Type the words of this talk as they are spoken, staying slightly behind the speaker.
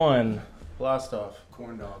One, blast off.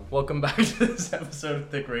 Corn dog. Welcome back to this episode of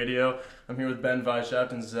Thick Radio. I'm here with Ben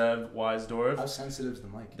Vyschaft and Zev Weisdorf. How sensitive is the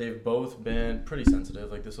mic? They've both been pretty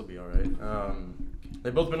sensitive, like this will be alright.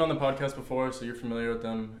 They've both been on the podcast before, so you're familiar with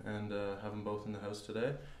them, and have them both in the house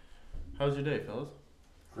today. How's your day, fellas?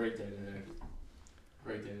 Great day today.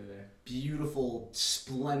 Great day today. Beautiful,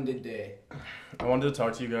 splendid day. I wanted to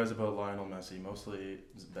talk to you guys about Lionel Messi, mostly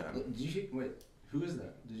Ben. Wait, who is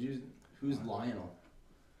that? Who's Lionel?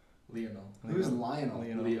 Lionel. Who's Lionel?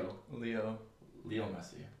 Leo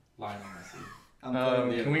Messi. Lionel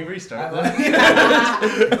Messi. Can we restart There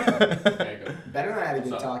you go. Ben and I had a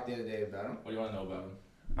good What's up? talk the other day about him. What do you want to know about him?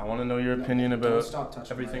 I want to know your opinion Don't about stop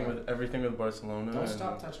touching everything my leg. with Barcelona Don't and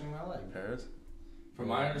stop touching my leg. Paris. From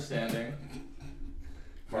my understanding,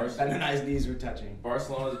 Ben and I's knees were touching.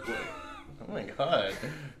 Barcelona's Oh my god,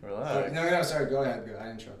 relax. No, sorry, go ahead.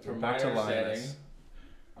 I interrupted. From Back my to understanding, Lions.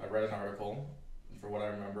 I read an article. For what I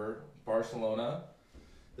remember, Barcelona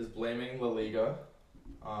is blaming La Liga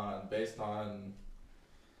based on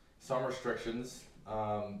some restrictions,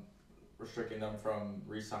 restricting them from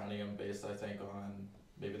re-signing him based, I think, on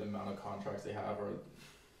maybe the amount of contracts they have or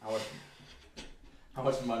how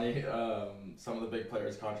much money some of the big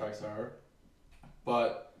players' contracts are.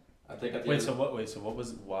 But I think at the end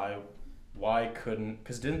why couldn't?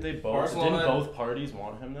 Because didn't both parties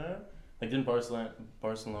want him there? Like, didn't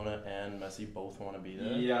Barcelona and Messi both want to be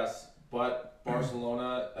there? Yes, but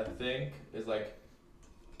Barcelona, I think, is like,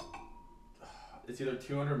 it's either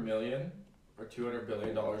 200 million or $200 billion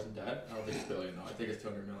in debt. I don't think it's billion though. I think it's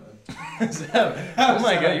 200 million. Oh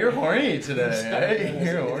my god, you're horny today, right?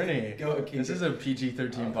 You're horny. Go, This is a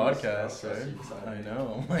PG-13 podcast, right? I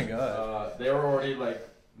know. Oh my god. They were already like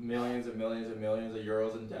millions and millions and millions of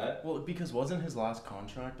euros in debt. Well, because wasn't his last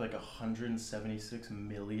contract like $176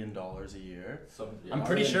 million a year? I'm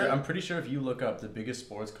pretty sure if you look up the biggest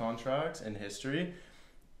sports contracts in history,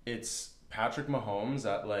 it's Patrick Mahomes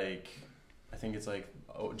at like, I think it's like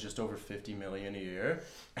just over 50 million a year,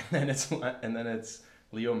 and then it's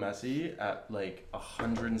Leo Messi at like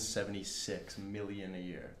 176 million a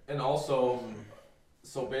year. And also,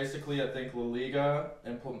 so basically, I think La Liga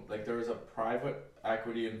there was a private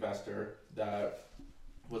equity investor that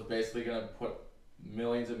was basically gonna put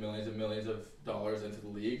millions and millions and millions of dollars into the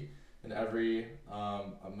league, and every I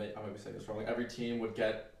might be saying this wrong. Like every team would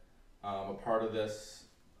get a part of this,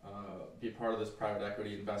 be part of this private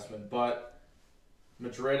equity investment, but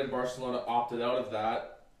Madrid and Barcelona opted out of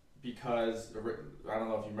that because I don't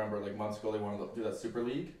know if you remember, like months ago they wanted to do that Super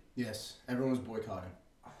League. Yes, everyone was boycotting.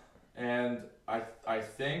 And I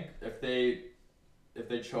think if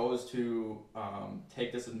they chose to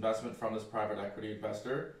take this investment from this private equity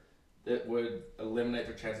investor, it would eliminate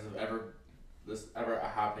their chances of ever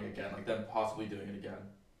happening again, like them possibly doing it again.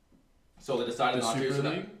 So they decided not to.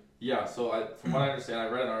 So yeah. So from what I understand, I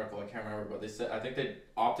read an article. I can't remember, but they said I think they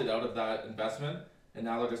opted out of that investment, and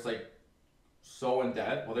now they're just like so in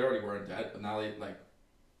debt. Well, they already were in debt, but now they like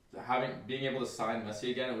being able to sign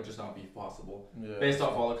Messi again, it would just not be possible based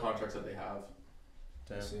off all the contracts that they have.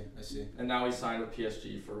 Damn. I see. And now he signed with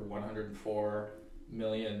PSG for 104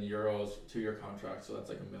 million euros 2-year contract. So that's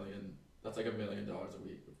like $1 million. That's like $1 million a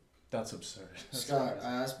week. That's absurd. Scott,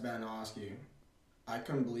 I asked Ben, I'll ask you. I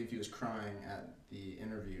couldn't believe he was crying at the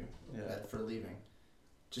interview for leaving.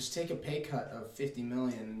 Just take a pay cut of 50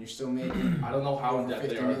 million, and you're still making. I don't know how in debt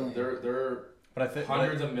they are. Million. They're But I think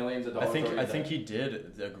hundreds of millions of dollars. I think he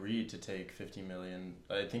did agree to take 50 million.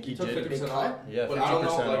 I think he took did. 50% off. Yeah, 50% But I don't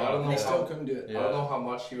know. Like, I don't know They how. still couldn't do it. Yeah. I don't know how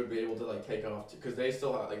much he would be able to like take off because they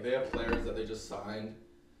still have they have players that they just signed.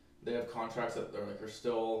 They have contracts that are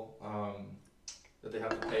still that they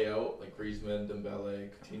have to pay out, like Griezmann,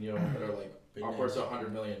 Dembele, Coutinho, that are like Big upwards names. of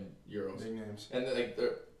 100 million euros. Big names. And like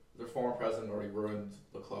their former president already ruined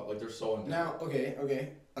the club. Like they're so in debt. Now,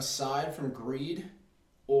 okay. Aside from greed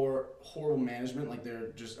or horrible management, like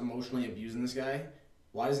they're just emotionally abusing this guy,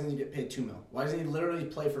 why doesn't he get paid $2 million? Why doesn't he literally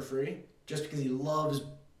play for free just because he loves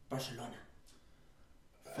Barcelona?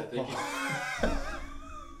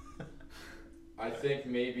 I think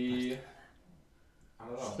maybe I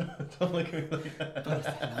don't know. Don't look at me like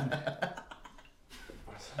that.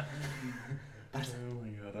 Oh my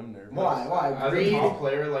god, I'm nervous. Why? As a Greed? top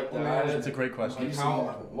player like Well, that, That's a great question. like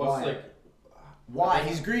how? What's Why? like? Why?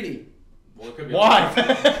 He's greedy. Well, it could be Why?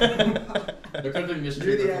 there could be You're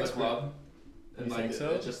mistreatment the from the expert. club, and You like think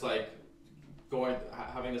so? it's just like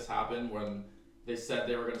having this happen when they said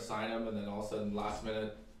they were going to sign him, and then all of a sudden last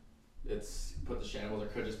minute, it's put the shambles. Or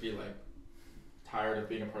could just be like tired of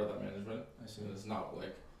being a part of that management. I see. And it's not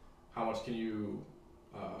like how much can you,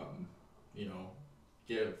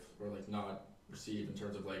 give or like not receive in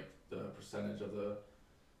terms of like the percentage of the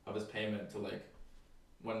of his payment to like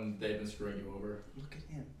when they've been screwing you over. Look at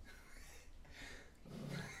him.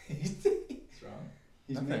 It's wrong.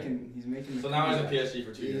 He's making. So now he's at PSG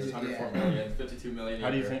for 2 years, 104 million, 52 million.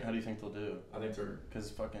 How do you think they'll do? I think they're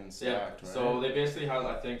because fucking stacked, right? So they basically had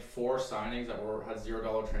I think 4 signings that had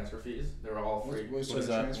 $0 transfer fees. They were all free. What does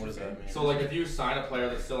that mean? So like if you sign a player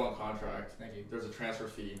that's still on contract, there's a transfer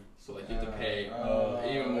fee. So like you have to pay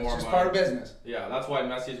even more. It's just part of business. Yeah, that's why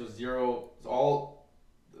Messi's was $0. All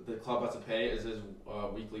the club has to pay is his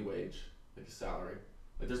weekly wage, like his salary.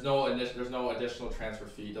 Like there's no additional transfer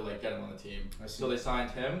fee to like get him on the team. So they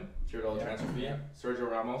signed him, $0 transfer fee.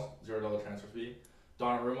 Sergio Ramos, $0 transfer fee.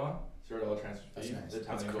 Donnarumma, $0 transfer fee. Nice. The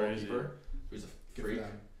Italian goalkeeper, who's a freak.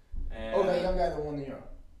 And that young guy that won the Euro.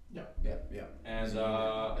 Yeah. And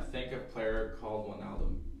I think a player called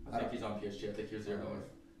Wijnaldum. I think he's on PSG. I think he was $0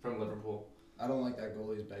 from Liverpool. I don't like that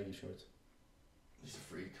goalie's baggy shorts. He's a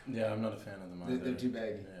freak. Yeah, I'm not a fan of them either. They're too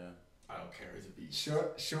baggy. Yeah. I don't care. He's a beast.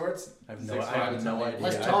 Shorts. I have no idea.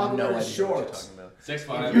 Let's talk about shorts.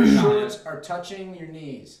 6'5". Your shorts are touching your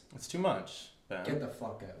knees. It's too much, Ben. Get the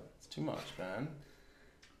fuck out. It's too much, Ben.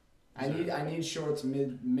 I need shorts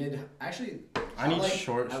mid. Actually, I need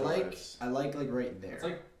short shorts. I like right there. It's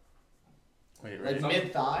like like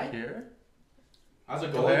mid thigh. Here. As a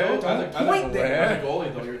goalie,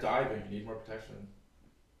 though, you're diving. You need more protection.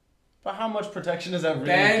 But how much protection is that really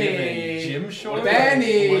giving? Gym shorts?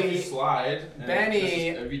 Benny! What if you slide?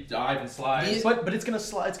 If you dive and slide. But it's gonna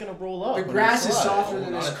slide. It's gonna roll up. The grass is softer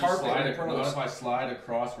than this carpet. What if I slide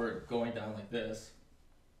across where it's going down like this?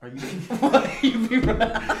 Are you? What? You'd be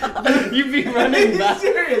running back.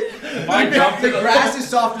 Serious? If I jump the grass is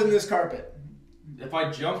softer than this carpet. If I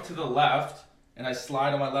jump to the left and I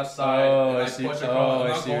slide on my left side and I push across, I'm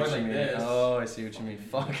not going like this. Oh, I see what you mean.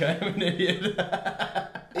 Fuck, I'm an idiot.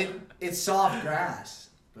 It's soft grass.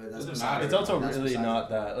 But that's doesn't matter. It's also really not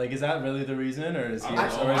that. Like, is that really the reason, or is he?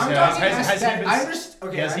 Has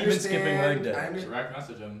he been skipping leg day? Direct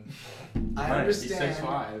message him. I understand. He's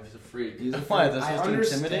 6'5". He's a freak. Why? That's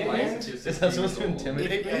supposed to intimidate him? Is that supposed to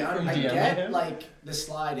intimidate him from DMing him? I get like the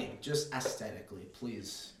sliding, just aesthetically,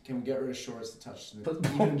 please. Can we get rid of shorts to touch the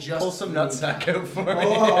pull some nutsack out for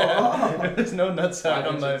me. There's no nutsack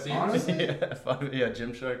on my. Honestly? Yeah,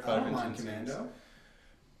 Gymshark 5 I don't mind Commando.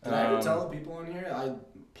 Did I ever tell the people on here I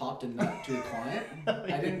popped a nut to a client?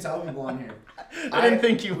 I didn't tell people on here. I didn't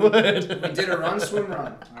think you would. We did a run, swim,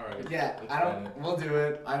 run. All right. Yeah, we'll do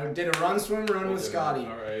it. I did a run, swim, run with Scotty.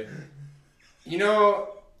 All right. You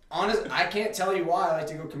know, I can't tell you why I like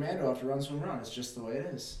to go commando after run, swim, run. It's just the way it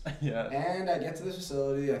is. Yeah. And I get to the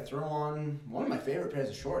facility, I throw on one of my favorite pairs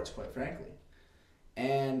of shorts, quite frankly.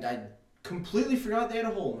 And I completely forgot they had a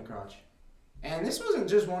hole in the crotch. And this wasn't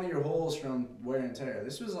just one of your holes from wear and tear.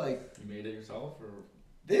 This was like... You made it yourself, or...?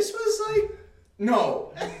 This was like...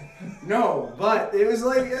 No. No, but it was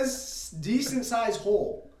like a decent sized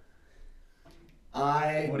hole.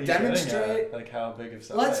 I demonstrate... Like how big of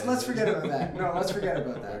size? Let's forget about that. No, let's forget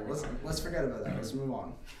about that. Let's forget about that. Let's move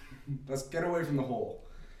on. Let's get away from the hole.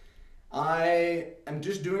 I am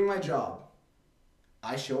just doing my job.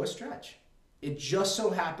 I show a stretch. It just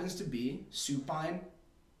so happens to be supine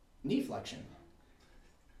knee flexion.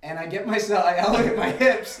 And I get myself, I elevate my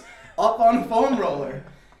hips up on a foam roller.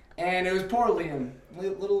 And it was poor Liam.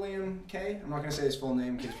 Little Liam K. I'm not going to say his full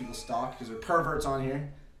name in case people stalk because they're perverts on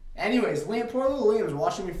here. Anyways, poor little Liam is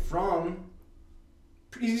watching me from...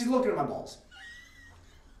 He's looking at my balls.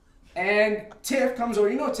 And Tiff comes over.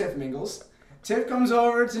 You know Tiff Mingles. Tiff comes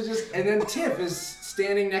over to just... And then Tiff is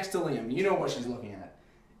standing next to Liam. You know what she's looking at.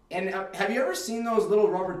 And have you ever seen those little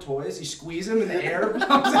rubber toys? You squeeze them and the air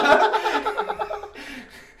comes out.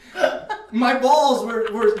 My balls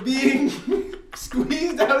were being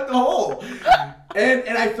squeezed out the hole.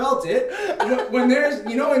 And I felt it. When there's,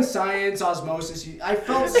 you know, in science, osmosis, I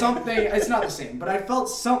felt something. It's not the same, but I felt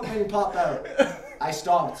something pop out. I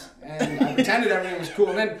stopped and I pretended everything was cool.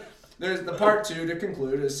 And then there's the part 2 to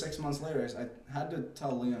conclude is 6 months later. I had to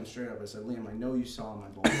tell Liam straight up. I said, Liam, I know you saw my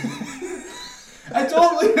balls. I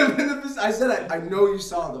told Liam I said, I know you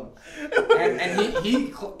saw them. And he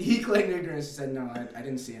claimed ignorance. He said, no, I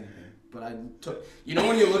didn't see anything. But I took... You know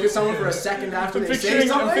when you look at someone for a second after they say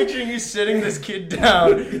something? I'm picturing you sitting this kid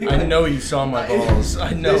down. I know you saw my balls.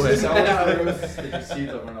 I know it. Did you see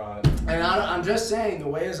them or not? And I'm just saying, the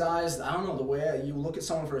way his eyes... I don't know, the way you look at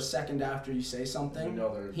someone for a second after you say something.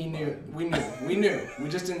 He knew. We knew. We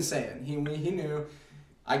just didn't say it. He knew.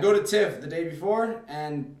 I go to Tiff the day before,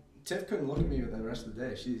 and Tiff couldn't look at me the rest of the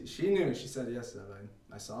day. She knew. She said, yes,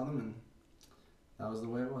 I saw them, and that was the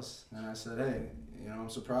way it was. And I said, hey... You know, I'm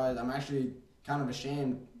surprised. I'm actually kind of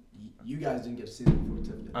ashamed you guys didn't get to see them before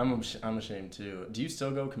Tiff did. I'm ashamed too. Do you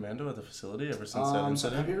still go commando at the facility ever since that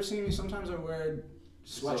incident? Have you ever seen me? Sometimes I wear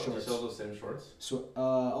sweatshorts. You still those same shorts?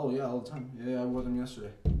 Oh yeah, all the time. Yeah, I wore them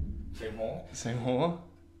yesterday. Same hole? Same hole?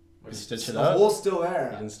 You stitch it the up? The hole's still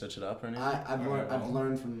there. You didn't stitch it up or anything? I've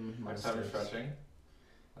learned from my Next time you're mistakes. stretching,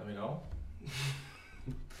 let me know.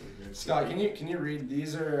 Scott, can you read?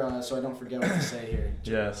 These are so I don't forget what to say here.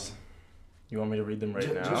 Yes. You want me to read them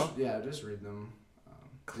right now? Just read them.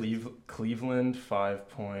 Cleveland 5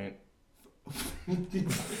 point.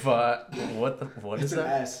 What is it's that?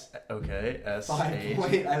 An S. Okay, S 5 H.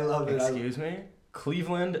 point. I love it. Excuse me.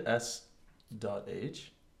 Cleveland S.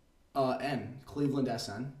 H. N. Cleveland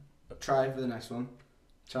SN. Try for the next one.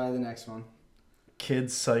 Try the next one.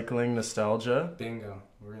 Kids cycling nostalgia. Bingo.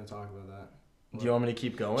 We're gonna talk about that. Do you want me to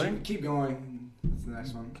keep going? Keep going. That's the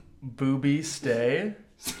next one. Booby stay.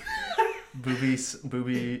 Booby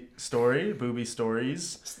story. Booby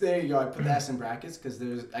stories. There you go. I put the S in brackets because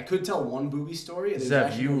I could tell one booby story. There's Zev,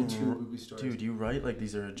 actually only 2 booby stories. Dude, you write like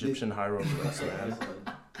these are Egyptian hieroglyphs, man.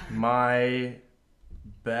 My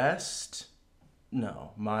best.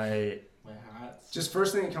 No, my hat. Just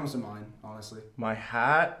first thing that comes to mind, honestly. My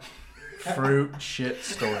hat. Fruit shit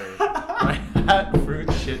story. My hat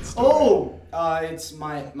fruit shit story. Oh, it's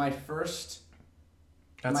my first.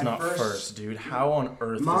 That's not first, dude. How on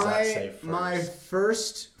earth does that say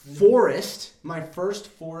first? My first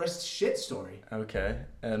forest shit story. Okay,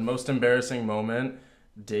 and most embarrassing moment,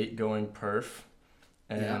 date going perf,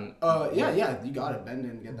 and yeah, you got it. Ben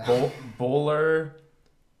didn't get that. Bowler,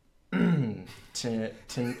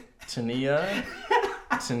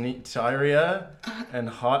 Tyria, and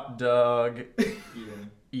hot dog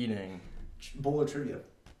eating. Bowl of trivia.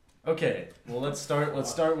 Okay, well let's start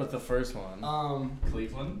with the first one.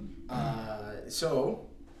 Cleveland. So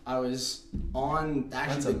I was on.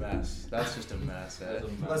 Actually, that's a mess. That's just a mess. Eh?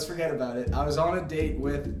 Let's forget about it. I was on a date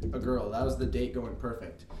with a girl. That was the date going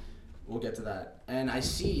perfect. We'll get to that. And I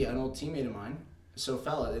see an old teammate of mine. So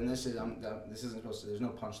fella, and this isn't supposed to. There's no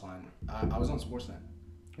punchline. I was on Sportsnet.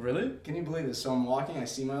 Really? Can you believe this? So I'm walking. I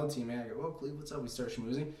see my old teammate. I go, "Oh, Cleve, what's up?" We start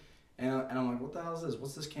schmoozing, and I'm like, "What the hell is this?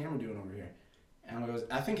 What's this camera doing over here?" And I goes,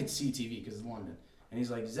 "I think it's CTV because it's London." And he's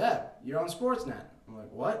like, "Zeb, you're on Sportsnet." I'm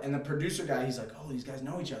like, "What?" And the producer guy, he's like, "Oh, these guys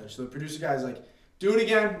know each other." So the producer guy's like, "Do it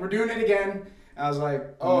again. We're doing it again." And I was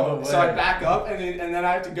like, "Oh." No, so I back up, and then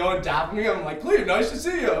I have to go and tap me. I'm like, "Cleve, nice to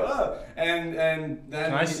see you." And then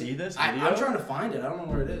can I see this video? I'm trying to find it. I don't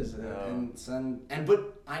know where it is.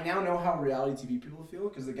 But I now know how reality TV people feel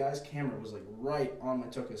because the guy's camera was like right on my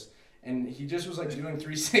tuchus. And he just was like doing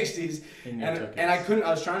 360s, and I couldn't. I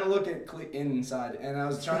was trying to look at inside, and I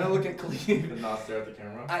was trying to look at Cleve. You did not stare at the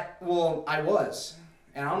camera. I was,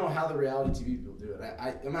 and I don't know how the reality TV people do it.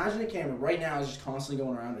 I imagine a camera right now is just constantly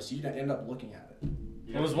going around us, so you'd end up looking at it.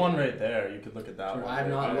 Yeah. Well, there's one right there. You could look at that one. I have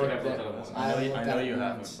not looked at that one. I know you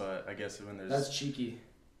haven't, but I guess when there's that's cheeky.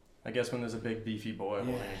 I guess when there's a big beefy boy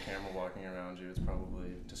holding a camera walking around you, it's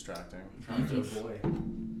probably distracting. Beefy boy.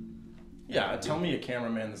 Yeah, tell me a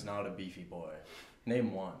cameraman that's not a beefy boy.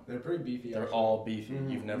 Name one. They're pretty beefy. They're all beefy. Mm-hmm.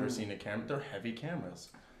 You've never seen a camera. They're heavy cameras.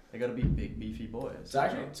 They gotta be big beefy boys. It's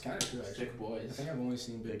kind of true. Actually. Thick boys. I think I've only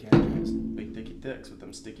seen big camera guys. Big dicky dicks with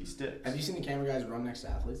them sticky sticks. Have you seen the camera guys run next to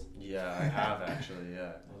athletes? Yeah, I have actually. Yeah.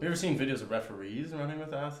 Have you ever seen videos of referees running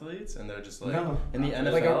with athletes and they're just like no. in the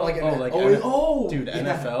NFL? Dude,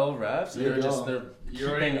 NFL refs. They're you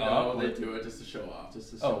already know they do it just to show off.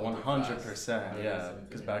 Just to show 100%. Yeah,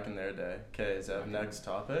 because back in their day. Okay, is that next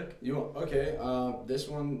topic? This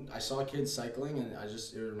one I saw kids cycling and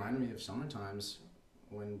it reminded me of summer times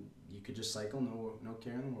when you could just cycle, no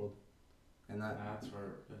care in the world, and that's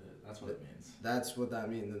what it means. That's what that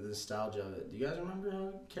means. The nostalgia of it. Do you guys remember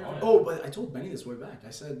how careful? But I told Benny this way back. I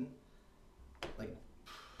said, like,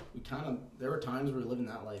 there were times we were living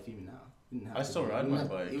that life even now. I still ride my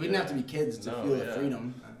bike. We didn't have to be kids to feel the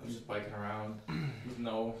freedom. Just biking around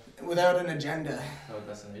without an agenda. No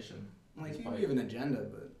destination. Like you have an agenda,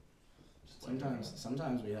 but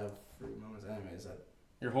sometimes we have free moments. Anyways,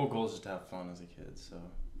 your whole goal is just to have fun as a kid. So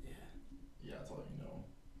yeah, that's all you know.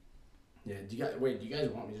 Yeah. Do you guys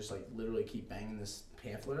want me to just like literally keep banging this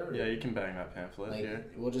pamphlet? Or yeah, you can bang that pamphlet here.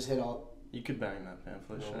 We'll just hit all. You could bang that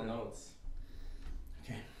pamphlet. Sure. Notes.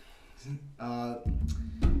 Okay.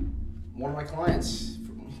 One of my clients,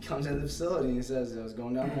 he comes into the facility and he says, I was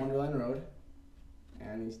going down Wonderland Road,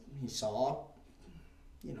 and he saw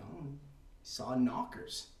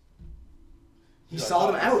knockers. He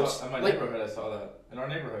saw them out. In my neighborhood, I saw that. In our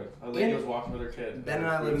neighborhood, a lady was walking with her kid. Ben and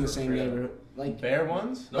I live in the same neighborhood. Like bear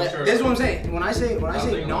ones? No, sure. This is what I'm saying. When I say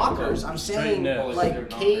knockers, I'm saying like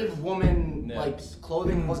cave woman like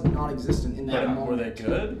clothing was not existent in that moment. Were they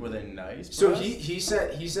good? Were they nice? So he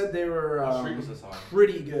said they were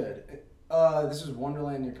pretty good. This was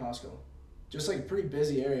Wonderland near Costco, just like a pretty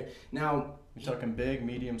busy area. Now you're talking big,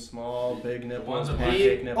 medium, small, big nipples,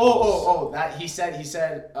 pancake nipples. That he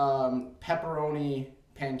said pepperoni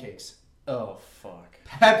pancakes. Oh fuck.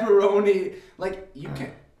 Pepperoni, like you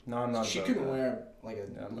can. No, I'm not. She couldn't wear like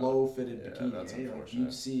a low-fitted bikini. That's like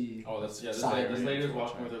you'd see. Oh, this lady was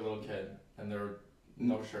walking with her little kid, and they were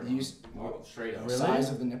no shirt. Straight up. The size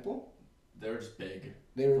of the nipple? They were just big.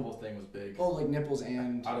 The whole thing was big. Oh, like nipples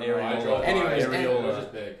and. I don't know. Anyways, it was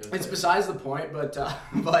just big. It's besides the point, but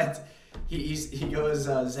he goes,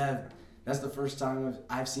 Zev, that's the first time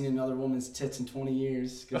I've seen another woman's tits in 20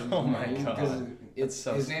 years. Oh my god.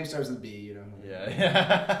 His name starts with B, you know.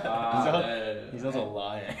 Yeah. He's also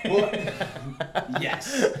lying. Well,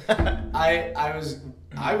 yes.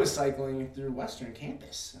 I was cycling through Western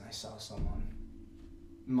Campus and I saw someone.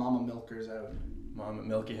 Mama Milkers out.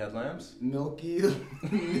 Milky headlamps? Milky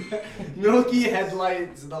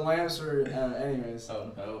headlights. The lamps were. Anyways.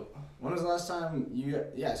 Oh no. When was the last time you?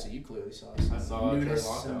 Yeah, so you clearly saw us. I saw it during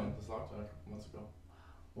lockdown. This lockdown a couple months ago.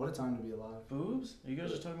 What a time to be alive. Boobs? Are you guys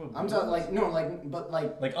just talking about boobs? I'm talking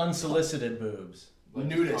like unsolicited boobs. Like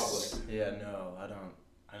nudists. Yeah, no, I don't.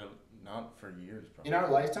 Not for years, probably. In our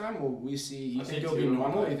lifetime, will we see? You think it'll be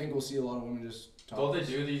normal? You think we'll see a lot of women just? Don't they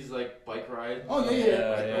do these like bike rides? Oh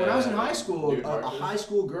yeah. When I was in high school, a high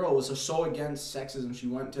school girl was so against sexism. She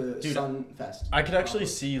went to Sunfest. I could actually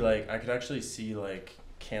see like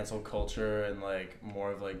cancel culture and like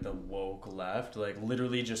more of like the woke left, like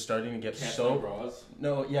literally just starting to get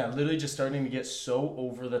literally just starting to get so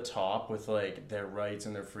over the top with like their rights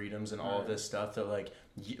and their freedoms and all of this stuff that like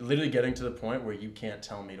literally getting to the point where you can't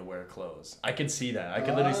tell me to wear clothes. I could see that. I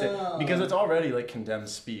could literally say, because it's already like condemned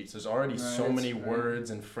speech. There's already so many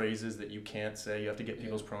words and phrases that you can't say. You have to get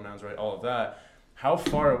people's pronouns right, all of that. How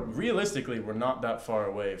far, realistically, we're not that far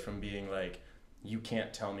away from being like, you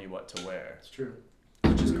can't tell me what to wear. It's true.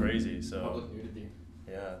 Which is crazy. So public nudity.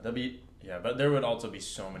 But there would also be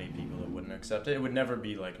so many people that wouldn't accept it. It would never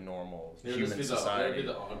be like normal human society. It would be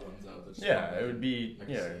the odd ones out. It would be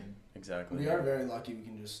exactly. We are very lucky. We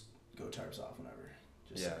can just go tarps off whenever.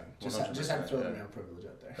 Just have to throw the male privilege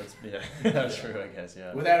out there. That's true. I guess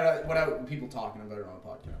without people talking about it on a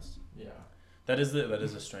podcast. Yeah. That is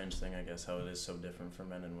a strange thing, I guess, how it is so different for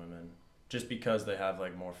men and women. Just because they have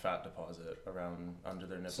like more fat deposit around under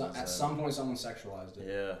their nipples. So at some point, someone sexualized it.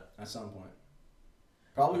 Yeah. At some point.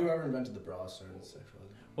 Probably whoever invented the bra started sexualizing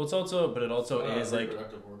it. Well, it's also is like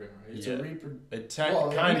reproductive organ, right? It's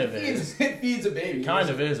kind of is. It feeds a baby. Kind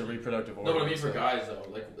of is a reproductive organ. No, but I mean for guys though,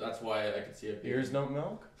 like that's why I could see it. Ears don't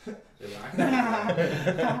milk.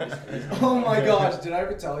 Oh my gosh! Did I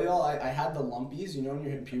ever tell y'all I had the lumpies? You know when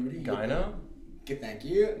you're hitting puberty. Gyno. Thank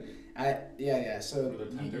you. So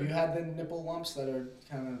you had the nipple lumps that are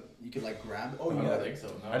kind of you could like grab. Oh, I don't think so.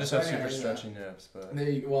 No. I just have super stretchy nips, but.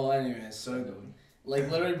 Anyways, so like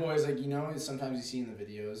literally, boys, like sometimes you see in the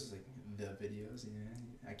videos, like the videos. I'm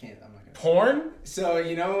not gonna. Porn. So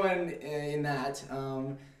when in that.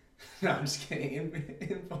 No, I'm just kidding.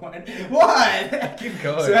 In porn. What? Keep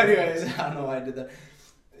going. So anyways, I don't know why I did that.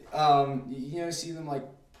 See them like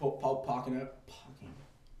poking up.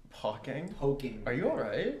 Poking. Are you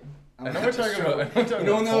alright? I know we're talking about when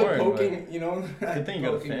they're poking, Good thing you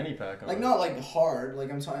got a fanny pack on. Like not like hard,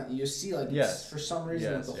 like I'm talking. You see, like for some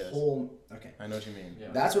reason, the whole. Okay. I know what you mean. Yeah.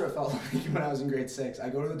 That's what it felt like when I was in grade 6. I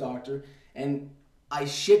go to the doctor, and I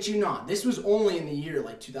shit you not, this was only in the year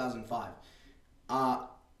like 2005.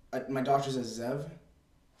 My doctor says, Zev,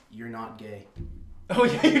 you're not gay. Oh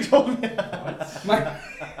yeah, you told me that.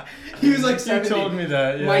 He was like 70. You told me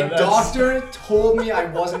that. Yeah, my doctor told me I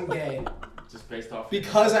wasn't gay. Just based off.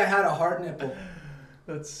 Because I had a hard nipple.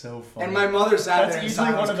 That's so funny. And my mother sat there. That's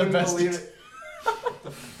easily one of the best.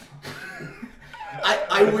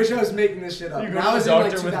 I wish I was making this shit up. You go to the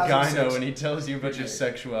doctor with gyno and he tells you about your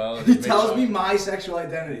sexuality. He tells me my sexual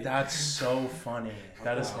identity. That's so funny.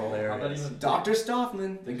 That is hilarious. Dr.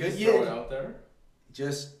 Stoffman, the good throw it out there.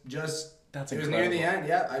 Just. That's it was incredible. near the end.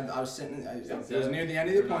 Yeah, I was sitting. It was near the end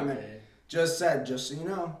of the appointment. Just said, just so you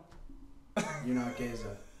know, you're not gay,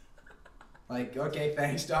 Zev. Like, okay,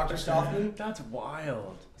 thanks, Dr. Stoffman. That's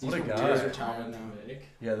wild. What a guy. guy. Retired now.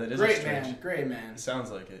 Yeah, that is Great man.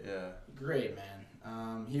 Sounds like it, yeah. Great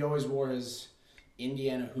man. He always wore his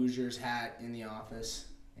Indiana Hoosiers hat in the office.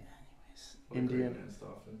 Yeah, anyways. Indiana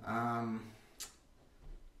Stoffman.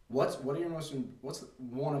 What's one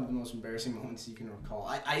of the most embarrassing moments you can recall?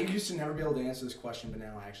 I used to never be able to answer this question, but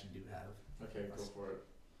now I actually do have. Okay, go for it.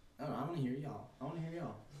 I want to hear y'all.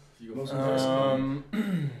 You go most embarrassing moment.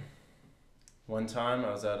 One time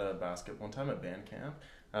I was at band camp.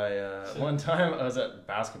 One time I was at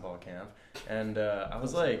basketball camp, and I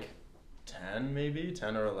was like 10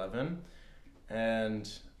 or 11, and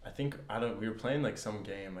we were playing like some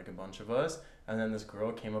game, like a bunch of us, and then this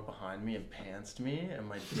girl came up behind me and pantsed me, and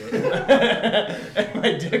my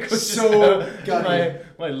dick was so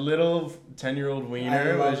my little 10-year-old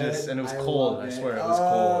wiener was just, and it was cold. I swear it was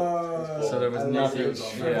cold. So there was nothing.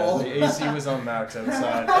 The AC was on max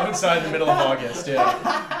outside in the middle of August.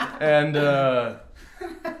 Yeah, and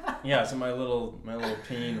so my little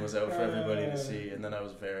peen was out for everybody to see, and then I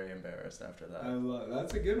was very embarrassed after that.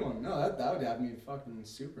 That's a good one. No, that would have me fucking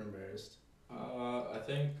super embarrassed. I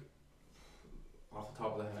think off the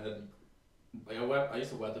top of the head, like I used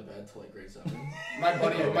to wet the bed till like grade 7. my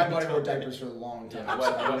buddy wore diapers for a long time.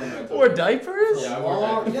 Yeah, wore diapers? Yeah, I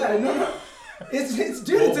wore diapers. Yeah, no. It's a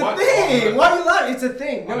thing. Why do you lie? It's a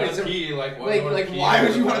thing. No, it's pee, why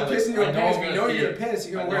would you want to piss in your pants? If you know you're gonna piss,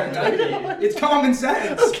 you're gonna wear a diaper. It's common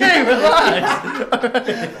sense. Okay, relax.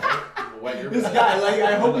 This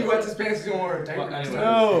guy, I hope he wets his pants. He's gonna wear a diaper.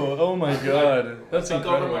 No, oh my god, that's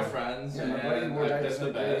incredible. Over my friends, and I pissed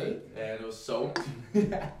the bed, and it was soaked.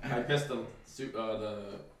 I pissed the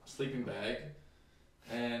sleeping bag,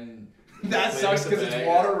 and that sucks because it's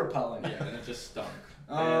water repellent. Yeah, and it just stunk.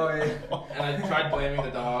 Oh, and I tried blaming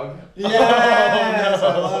the dog. Yes,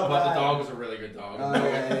 I love but that. the dog was a really good dog.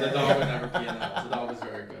 The dog would never pee in the house. The dog was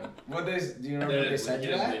very good. Do you remember what they said to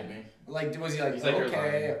that? He didn't believe me. Like, was he like, He's like,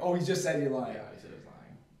 okay? Oh, he just said you're lying. Yeah, he said he was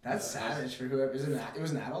lying. That's savage for whoever. It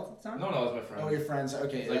was an adult at the time? No, it was my friend. Oh, your friends.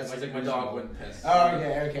 Okay. It's like my dog wouldn't piss. Oh,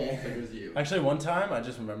 okay. It was you. Actually, one time, I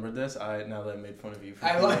just remembered this. Now that I made fun of you for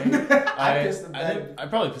I pissed the bed. I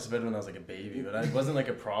probably pissed the bed when I was like a baby, but it wasn't like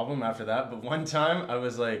a problem after that. But one time, I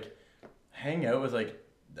was like, hang out with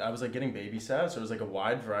I was like getting babysat, so it was like a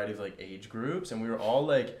wide variety of like age groups, and we were all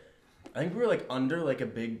like, I think we were like under like a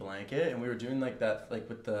big blanket, and we were doing like that like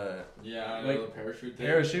with the the parachute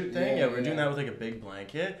thing. Yeah, we were doing that with like a big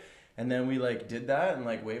blanket, and then we like did that and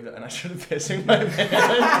like waved it, and I started pissing my pants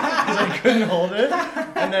because I couldn't hold it,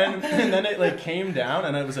 and then it like came down,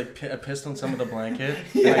 and I was like I pissed on some of the blanket,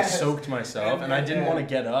 and I soaked myself, and I didn't want to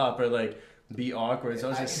get up or like be awkward, so I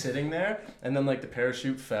was just sitting there, and then like the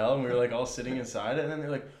parachute fell, and we were like all sitting inside it, and then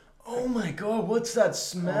they're like, oh my god, what's that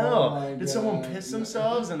smell? Did someone piss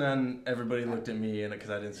themselves? And then everybody looked at me, and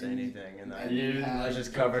because I didn't say anything, and I was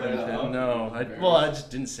just covered in it. No, I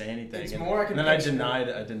just didn't say anything. It's more I can. And then I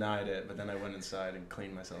denied it, but then I went inside and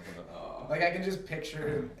cleaned myself up. Like I can just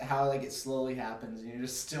picture how like it slowly happens, and you're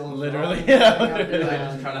just still literally, You're like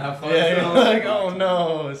just trying to have fun. Yeah, you're like, oh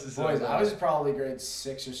no, this is. Boys, I was probably grade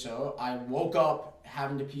 6 or so. I woke up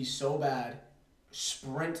having to pee so bad,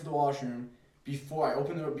 sprint to the washroom. Before I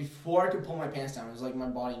opened the door, before I could pull my pants down, it was like my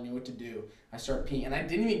body knew what to do. I started peeing, and I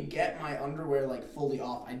didn't even get my underwear like fully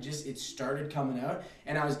off. It started coming out,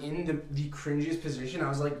 and I was in the cringiest position. I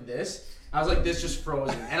was like this, just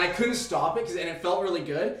frozen, and I couldn't stop it, and it felt really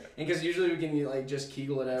good. And because usually we can like just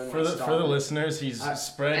kegel it out. And, for the listeners, he's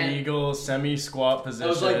spread eagle, semi squat position. I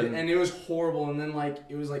was like, and it was horrible. And then like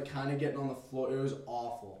it was like kind of getting on the floor. It was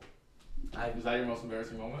awful. Was that your most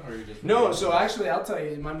embarrassing moment, or you just? No, so actually, I'll tell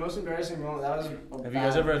you, my most embarrassing moment. That was. Have you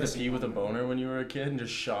guys ever had to pee with a boner when you were a kid and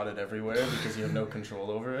just shot it everywhere because you have no control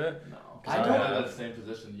over it? No, I don't had the same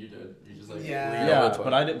position you did. You just like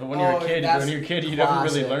but I did. But when you're a kid, you never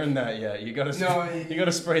really learn that yet. You gotta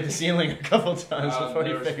spray the ceiling a couple times before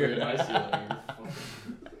you figure it out.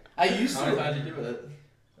 I used to. How many times did you do it?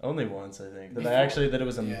 Only once, I think. That it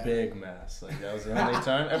was a big mess. Like that was the only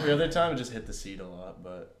time. Every other time, it just hit the seat a lot,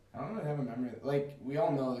 but. I don't really have a memory. Like, we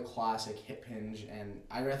all know the classic hip hinge, and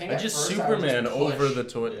I think I just Superman over the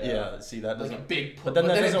toilet. Yeah, see, that doesn't... Like a big push. But then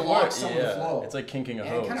that doesn't work. Yeah, it's like kinking a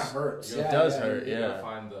hose. And it kind of hurts. It does hurt, You gotta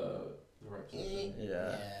find the right position.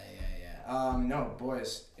 Yeah. No,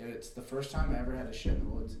 boys, it's the first time I ever had a shit in the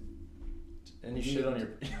woods. And you shit on your...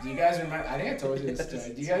 Do you guys remember... I think I told you this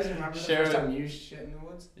story. Do you guys remember the first time you shit in the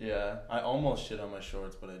woods? Yeah, I almost shit on my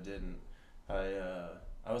shorts, but I didn't.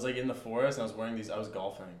 I was like in the forest, and I was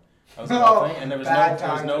golfing. And there was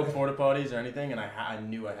no porta potties or anything, and I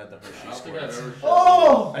knew I had the Hershey squirts.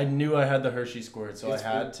 I knew I had the Hershey squirt, so I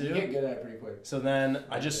had to. You get good at it pretty quick. So then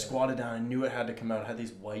I just squatted down. I knew it had to come out. I had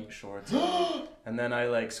these white shorts, and then I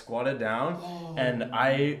like squatted down, and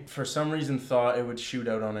I for some reason thought it would shoot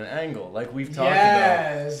out on an angle, like we've talked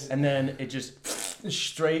about. And then it just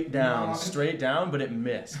straight down, but it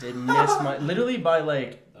missed. It missed literally by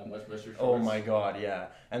like That much mystery. Oh my god, yeah.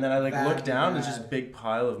 And then I looked down, there's just a big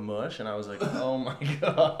pile of mush, and I was like, oh my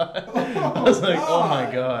god. I was like, oh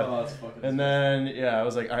my god. Oh, that's fucking. And then I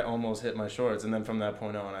was like, I almost hit my shorts, and then from that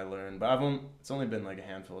point on, I learned. But it's only been like a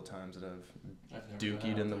handful of times that I've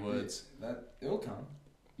dookied in the woods. It'll come.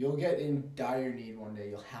 You'll get in dire need one day.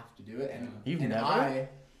 You'll have to do it, and I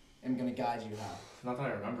am gonna guide you how. Not that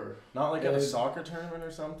I remember. Not like at a soccer tournament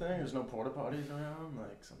or something. There's no porta potties around,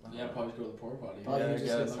 like something. Yeah, probably go to the porta potty. Probably yeah, just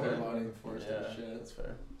get the porta potty. Yeah, that's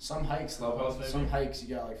fair. Some hikes, Clubhouse, maybe? Some hikes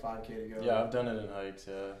you got like 5K to go. Yeah, I've done it in hikes.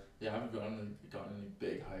 Yeah. Yeah, I haven't gotten any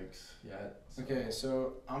big hikes yet. So. Okay,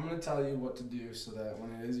 so I'm gonna tell you what to do so that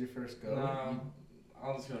when it is your first go.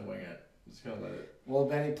 I'm just gonna wing it. Just gonna let it. Well,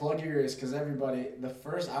 Benny, plug your ears, because everybody,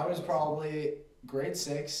 I was probably grade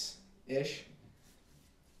 6-ish.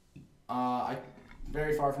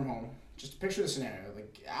 Very far from home. Just picture the scenario,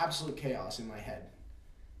 like absolute chaos in my head.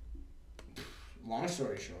 Long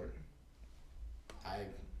story short, I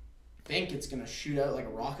think it's gonna shoot out like a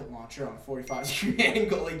rocket launcher on a 45-degree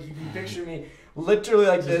angle. Like you can picture me literally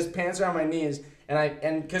like this, pants around my knees,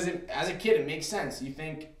 and because as a kid it makes sense. You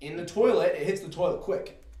think in the toilet, it hits the toilet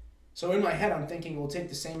quick. So in my head, I'm thinking it will take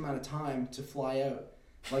the same amount of time to fly out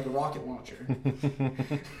like a rocket launcher.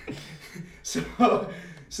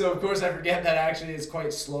 So of course I forget that actually it's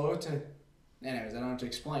quite slow to. Anyways, I don't have to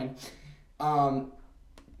explain.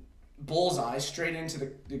 Bullseye straight into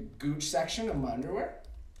the gooch section of my underwear.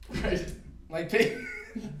 Right.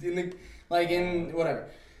 in whatever.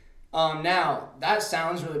 Now that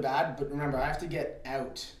sounds really bad, but remember I have to get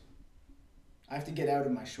out. I have to get out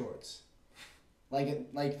of my shorts.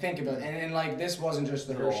 Think about it. And like this wasn't just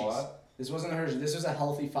the Hershey's. This wasn't the Hershey's. This was a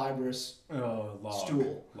healthy fibrous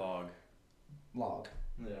stool. Log.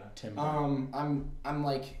 Yeah. Timber. I'm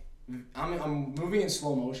moving in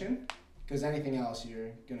slow motion, because anything else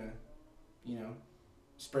you're gonna,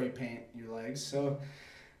 spray paint your legs. So,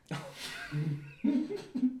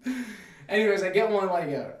 anyways, I get one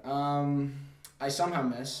leg out. I somehow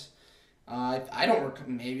miss. I don't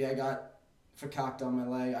maybe I got verkackt on my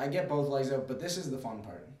leg. I get both legs out, but this is the fun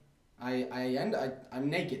part. I'm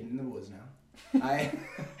naked in the woods now.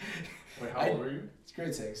 Wait, how old were you? It's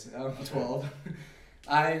grade 6. I'm 12.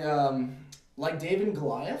 Like David and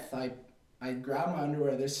Goliath, I grab my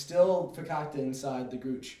underwear. There's still verkackt inside the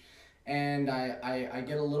gooch. And I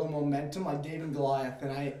get a little momentum like David and Goliath,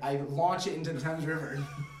 and I launch it into the Thames River.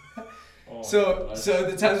 So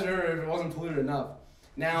the Thames River wasn't polluted enough.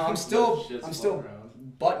 Now I'm still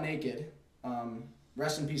butt naked.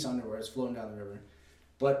 Rest in peace underwear. It's floating down the river.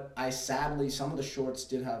 But some of the shorts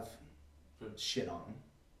did have shit on them.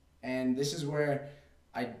 And this is where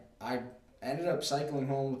I ended up cycling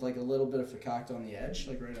home with like a little bit of verkackt on the edge,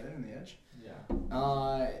 like right on the edge. Yeah.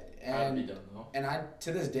 That'd be done though. And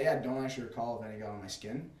to this day I don't actually recall if any got on my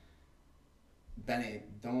skin. Benny,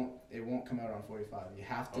 it won't come out on 45. You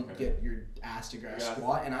have to get your ass to grass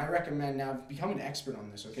squat, and I recommend now become an expert on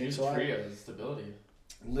this. Okay, so tree has stability.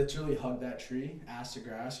 Literally hug that tree, ass to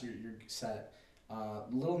grass. You're set.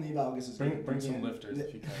 Little knee valgus is bring some lifters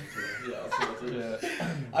if you can too. Yeah.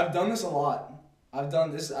 I've done this a lot. I've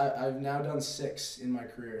done this. I've now done 6 in my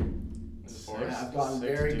career. I've gotten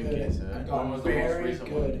very good. I've gotten very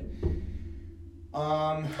good.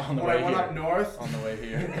 On the when way I went here. Up north. On the way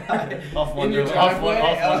here. off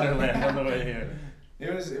Wonderland. On the way here.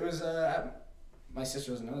 It was. My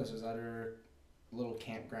sister doesn't know this. It was at her little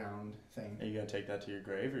campground thing. Are you gonna take that to your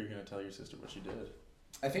grave, or are you gonna tell your sister what you did?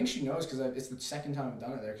 I think she knows, because it's the second time I've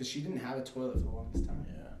done it there, because she didn't have a toilet for the longest time.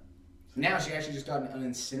 Yeah. Now she actually just got an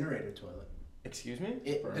incinerator toilet. Excuse me?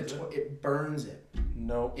 It burns it.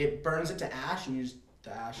 No. It burns it to ash, and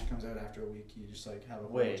the ash comes out after a week. You just like have a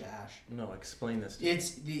whole bunch of ash. No, explain this to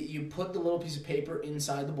me. You put the little piece of paper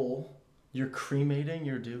inside the bowl. You're cremating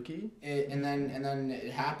your dookie? And then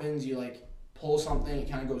it happens. You like pull something. It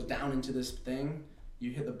kind of goes down into this thing.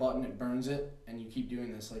 You hit the button. It burns it, and you keep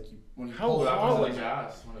doing this. Like when you pull it out like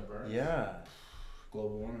gas when it burns. Yeah.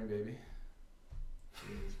 Global warming, baby.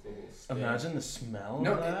 Imagine the smell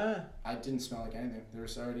of that. I didn't smell like anything. There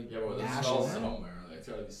was already ash somewhere. It's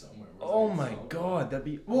gotta be somewhere. Oh my god, that'd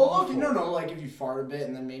be awful. No. Like if you fart a bit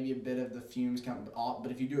and then maybe a bit of the fumes come off.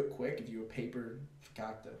 But if you do it quick, if you do a paper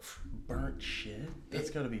verkackt, burnt shit. That's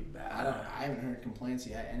gotta be bad. I haven't heard complaints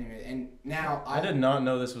yet. Anyway, and now I did not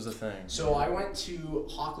know this was a thing. So I went to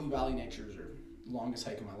Hockley Valley Nature Reserve, longest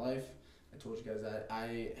hike of my life. I told you guys that.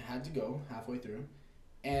 I had to go halfway through,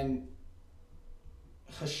 and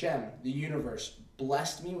Hashem, the universe,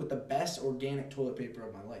 blessed me with the best organic toilet paper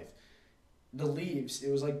of my life. The leaves,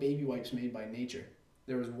 it was like baby wipes made by nature.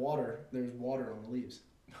 There was water on the leaves.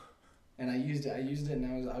 and I used it,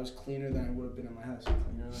 and I was cleaner than I would have been in my house.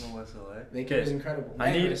 Cleaner than a West LA. It was incredible.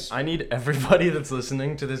 I need everybody that's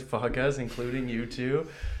listening to this podcast, including you two,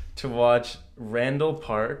 to watch Randall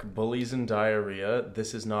Park, Bullies and Diarrhea,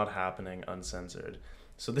 This Is Not Happening, uncensored.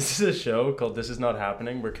 So this is a show called This Is Not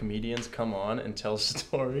Happening where comedians come on and tell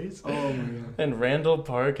stories. Oh my God. And Randall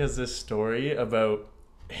Park has this story about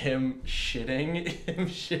him shitting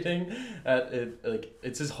at it. Like,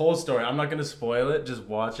 it's his whole story. I'm not going to spoil it. Just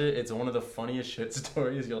watch it. It's one of the funniest shit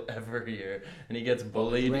stories you'll ever hear. And he gets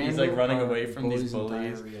bullied. He's like running away from these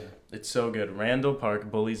bullies. It's so good. Randall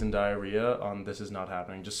Park, Bullies and Diarrhea on This Is Not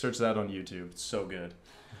Happening. Just search that on YouTube. It's so good.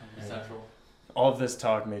 Central. All of this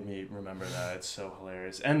talk made me remember that. It's so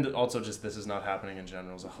hilarious. And also just This Is Not Happening in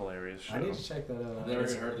general is a hilarious show. I need to check that out. I've never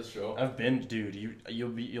even heard this show. I've binged, dude.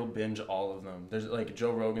 You'll binge all of them. There's like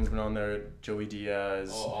Joe Rogan's been on there, Joey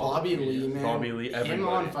Diaz, Bobby Lee, man. Bobby Lee, everybody. Him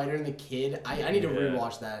on Fighter and the Kid. I need to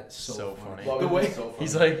rewatch that. So funny. The way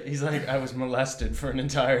he's like I was molested for an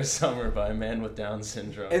entire summer by a man with Down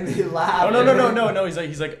syndrome. And they laugh. Oh no.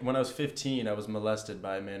 He's like when I was 15, I was molested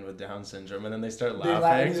by a man with Down syndrome, and then they start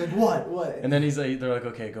laughing. He's like, what? And then they're like,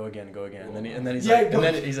 okay, go again. And then he's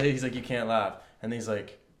like, you can't laugh. And he's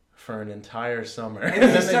like, for an entire summer. And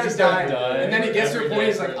then they just start dying. And then he gets to a point,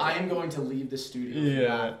 he's like, I am going to leave the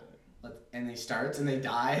studio. Yeah. And he starts and they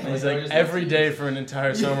die. And he's like, every day for an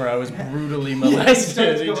entire summer, I was brutally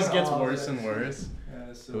molested. It just gets worse and worse.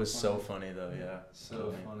 Yeah, it was so funny though, yeah.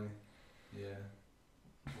 So funny. Yeah.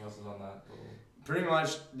 What else is on that? Pretty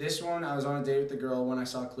much, this one, I was on a date with the girl when I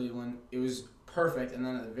saw Cleveland. It was perfect. And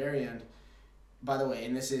then at the very end, by the way,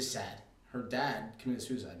 and this is sad, her dad committed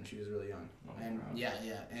suicide when she was really young.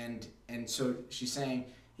 And so she's saying,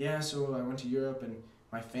 so I went to Europe and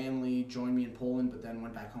my family joined me in Poland, but then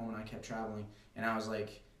went back home and I kept traveling. And I was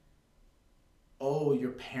like, oh,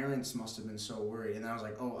 your parents must have been so worried. And then I was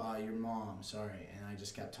like, your mom, sorry. And I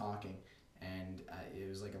just kept talking. And it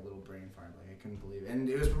was like a little brain fart. Like, I couldn't believe it. And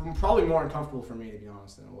it was probably more uncomfortable for me, to be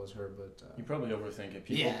honest, than it was her. But you probably overthink it.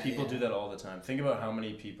 People do that all the time. Think about how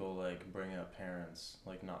many people like bring up parents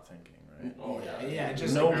like not thinking, right? Oh yeah.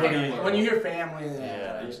 Just nobody. When you hear family,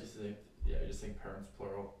 you just think parents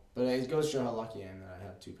plural. But it goes to show how lucky I am that I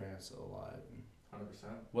have two parents still alive. 100%.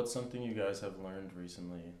 What's something you guys have learned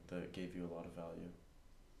recently that gave you a lot of value?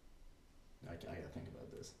 I gotta think about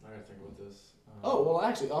this. Well,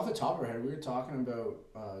 actually, off the top of our head, we were talking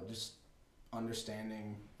about just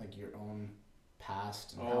understanding like your own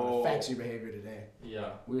past and how it affects your behavior today. Yeah.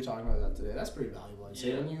 We were talking about that today. That's pretty valuable, I'd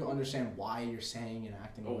say. When you understand why you're saying and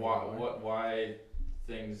acting the way you are. Why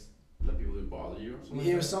things that people do bother you?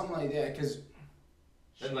 It was something like that, because...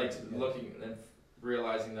 And like looking and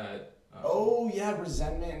realizing that...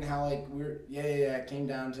 resentment and how like it came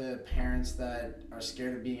down to parents that are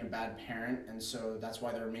scared of being a bad parent, and so that's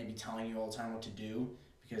why they're maybe telling you all the time what to do,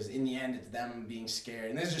 because in the end it's them being scared,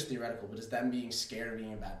 and this is just theoretical, but it's them being scared of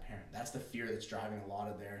being a bad parent. That's the fear that's driving a lot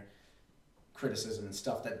of their criticism and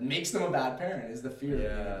stuff that makes them a bad parent, is the fear of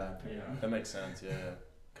being a bad parent. Yeah, that makes sense.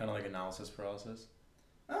 Kind of like analysis paralysis.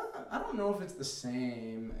 I don't know if it's the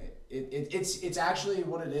same. It's actually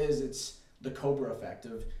what it is. It's the Cobra effect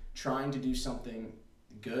of trying to do something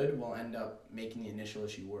good will end up making the initial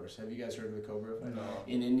issue worse. Have you guys heard of the Cobra effect? No.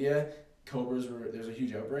 In India, there's a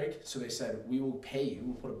huge outbreak, so they said, we will pay you,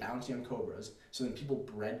 we'll put a bounty on cobras. So then people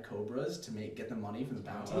bred cobras to get the money from the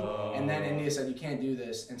bounty. And then India said, you can't do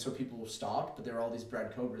this, and so people stopped, but there were all these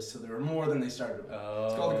bred cobras, so there were more than they started with.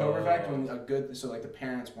 It's called the Cobra effect, when so like the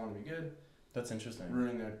parents want to be good. That's interesting.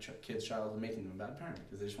 Ruining their kid's childhood, making them a bad parent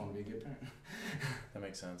because they just want to be a good parent. That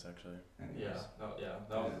makes sense, actually. That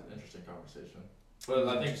was an interesting conversation. But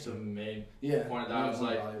I think the main point of that was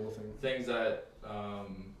like things that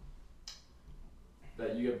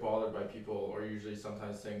that you get bothered by people, or usually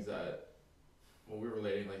sometimes things that we're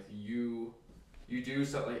relating, like you do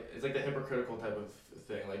something, like it's like the hypocritical type of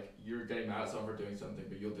thing. Like you're getting mad at someone for doing something,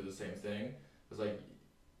 but you'll do the same thing. It's like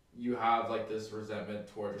you have like this resentment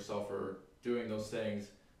towards yourself for doing those things,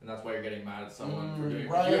 and that's why you're getting mad at someone for doing.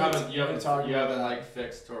 Right. You haven't like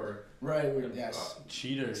fixed or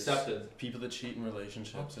Cheaters. Accepted. People that cheat in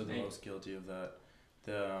relationships are the most guilty of that.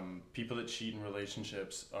 The people that cheat in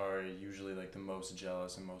relationships are usually like the most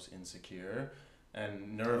jealous and most insecure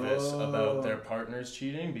and nervous about their partners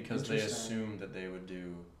cheating because they assume that they would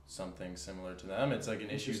do something similar to them. It's like an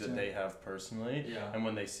issue that they have personally. Yeah. And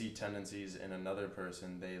when they see tendencies in another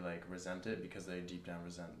person, they like resent it because they deep down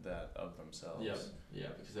resent that of themselves. Yeah,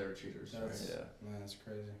 because they're cheaters. Man, that's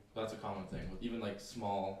crazy. That's a common thing with even like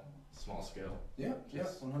small scale. Yeah,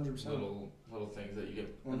 100%. Little things that you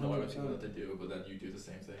get annoyed with people that they do, but then you do the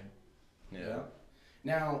same thing. Yeah.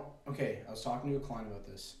 Now, okay, I was talking to a client about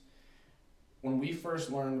this. when we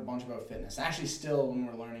first learned a bunch about fitness, actually still when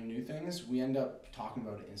we're learning new things, we end up talking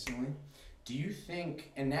about it instantly. Do you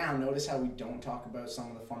think, and now notice how we don't talk about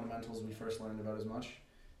some of the fundamentals we first learned about as much?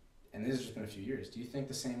 And this has just been a few years. Do you think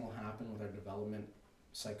the same will happen with our development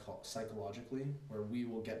psychologically, where we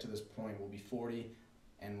will get to this point, we'll be 40,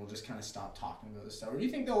 and we'll just kind of stop talking about this stuff? Or do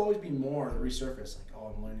you think there'll always be more that resurface, like,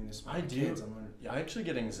 oh, I'm learning this with my kids, I'm learning... I actually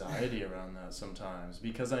get anxiety around that sometimes,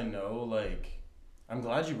 because I know, like, I'm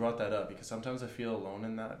glad you brought that up, because sometimes I feel alone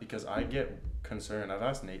in that, because I get concerned. I've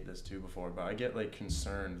asked Nate this too before, but I get like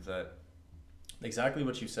concerned that exactly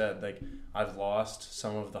what you said, like I've lost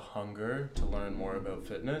some of the hunger to learn more about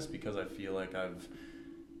fitness, because I feel like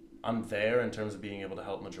I'm there in terms of being able to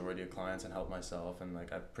help majority of clients and help myself, and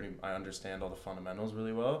like I understand all the fundamentals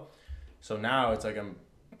really well. So now it's like I'm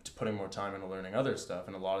putting more time into learning other stuff,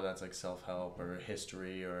 and a lot of that's like self-help or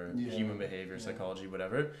history or human behavior, psychology,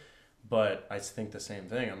 whatever. But I think the same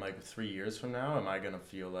thing. I'm like, 3 years from now, am I going to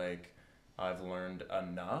feel like I've learned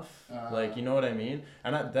enough? Like, you know what I mean?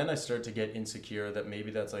 And then I start to get insecure that maybe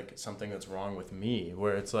that's like something that's wrong with me,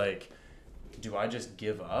 where it's like, do I just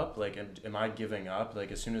give up? Like, am I giving up?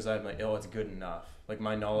 Like, as soon as I'm like, oh, it's good enough. Like,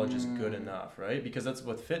 my knowledge is good enough, right? Because that's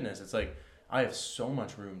with fitness. It's like, I have so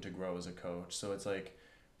much room to grow as a coach. So it's like,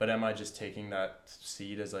 but am I just taking that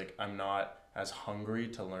seed as like, I'm not as hungry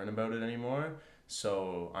to learn about it anymore?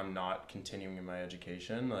 So I'm not continuing in my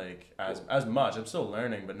education like as much. I'm still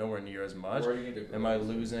learning, but nowhere near as much. Am I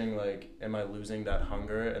losing that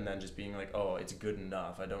hunger and then just being like, oh, it's good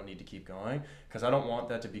enough, I don't need to keep going? Because I don't want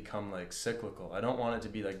that to become like cyclical. I don't want it to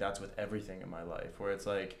be like that's with everything in my life, where it's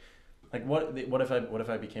like what if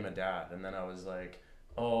I became a dad and then I was like,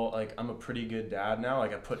 oh, like I'm a pretty good dad now.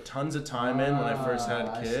 Like I put tons of time in when I first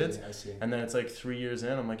had kids. I see. And then it's like 3 years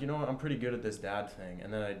in, I'm like, you know what, I'm pretty good at this dad thing.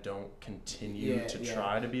 And then I don't continue to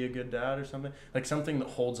try to be a good dad or something. Like something that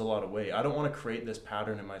holds a lot of weight. I don't want to create this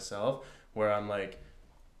pattern in myself where I'm like,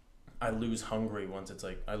 I lose hungry once it's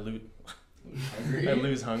like, I lose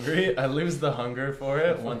hungry. I lose the hunger for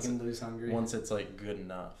it once it's like good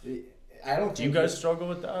enough. Do you guys struggle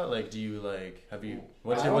with that? Like, do you like,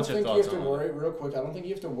 what's your thoughts on it? I don't think you have to worry, real quick, I don't think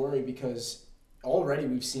you have to worry because already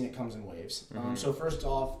we've seen it comes in waves. So first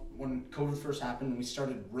off, when COVID first happened, we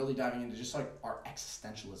started really diving into just like our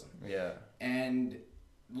existentialism. Yeah. And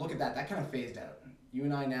look at that kind of phased out. You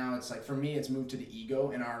and I now, it's like, for me, it's moved to the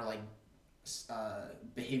ego and our like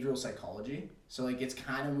behavioral psychology. So like it's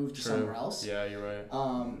kind of moved to somewhere else. Yeah, you're right.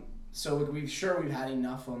 So we've had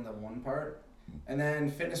enough on the one part. And then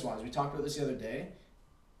fitness-wise, we talked about this the other day.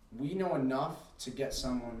 We know enough to get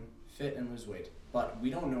someone fit and lose weight, but we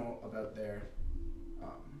don't know about their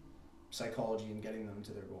psychology and getting them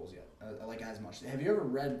to their goals yet, like as much. Have you ever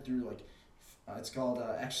read through like, it's called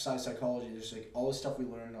exercise psychology? There's like all the stuff we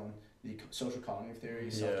learned on the social cognitive theory,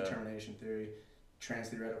 self-determination theory,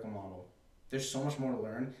 trans-theoretical model. There's so much more to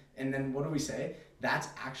learn. And then what do we say? That's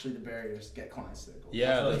actually the barriers to get clients to their goals.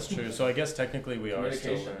 Yeah, that's true. So I guess technically we are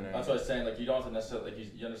still learning. That's what I was saying. Like you don't have to necessarily,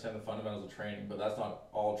 like you understand the fundamentals of training, but that's not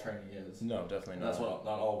all training is. No, definitely not. That's what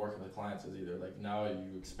not all working with clients is either. Like now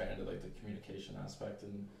you expanded like the communication aspect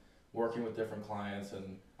and working with different clients,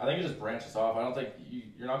 and I think it just branches off. I don't think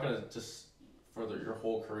you're not gonna just for your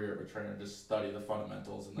whole career of a trainer just study the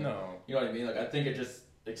fundamentals and then, you know what I mean. Like I think it just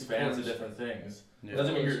expands to different things. Yeah, it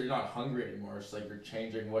doesn't mean you're not hungry anymore. It's like you're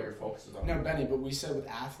changing what your focus is on. No, Benny, but we said with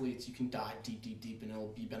athletes, you can dive deep, and it'll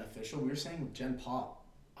be beneficial. We were saying with Gen Pop,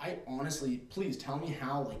 I honestly, please tell me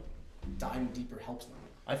how like diving deeper helps them.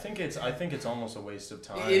 I think it's almost a waste of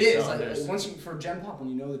time. It is like once you for Gen Pop when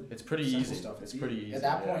you know that it's pretty easy. Stuff, it's pretty easy. At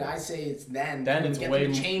that point, I say it's then it's way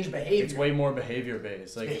to change behavior. It's way more behavior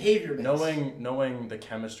based. Like behavior based. Knowing the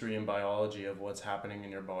chemistry and biology of what's happening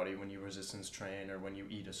in your body when you resistance train or when you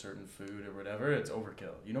eat a certain food or whatever, it's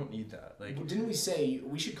overkill. You don't need that. Like didn't we say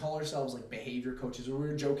we should call ourselves like behavior coaches? Or we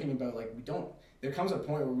were joking about like we don't. There comes a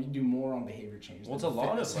point where we do more on behavior change. Well, it's a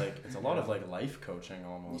lot of life coaching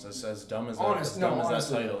almost. As dumb as that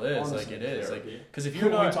title is, honestly, like it is. Like because if you're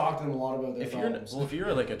not, we talk to them a lot about their problems. If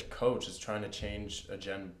you're like a coach that's trying to change a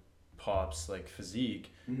Gen Pop's like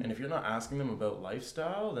physique, and if you're not asking them about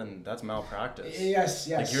lifestyle, then that's malpractice. Yes.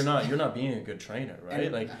 Like you're not being a good trainer, right?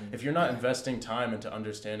 And, like if you're not investing time into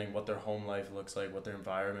understanding what their home life looks like, what their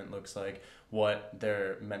environment looks like, what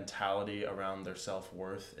their mentality around their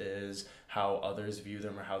self-worth is, how others view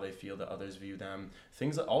them or how they feel that others view them,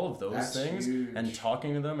 all of those things, huge. And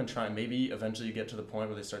talking to them and trying, maybe eventually you get to the point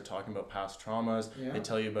where they start talking about past traumas, they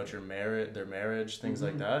tell you about their marriage, things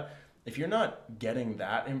like that. If you're not getting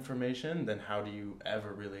that information, then how do you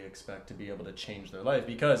ever really expect to be able to change their life?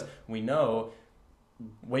 Because we know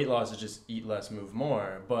weight loss is just eat less, move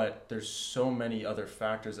more, but there's so many other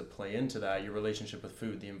factors that play into that. Your relationship with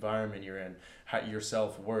food, the environment you're in, your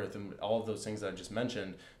self-worth, and all of those things that I just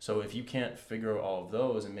mentioned. So if you can't figure out all of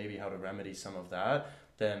those and maybe how to remedy some of that,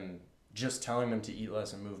 then just telling them to eat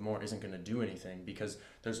less and move more isn't going to do anything, because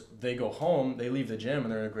they go home, they leave the gym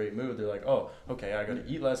and they're in a great mood. They're like, oh, okay, I got to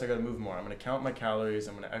eat less, I got to move more. I'm going to count my calories,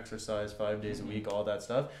 I'm going to exercise 5 days a week, all that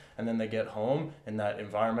stuff. And then they get home and that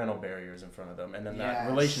environmental barrier is in front of them, and then that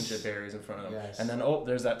relationship barrier is in front of them. And then, oh,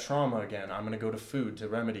 there's that trauma again. I'm going to go to food to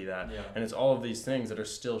remedy that. And it's all of these things that are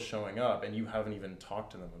still showing up, and you haven't even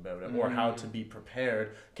talked to them about it or how to be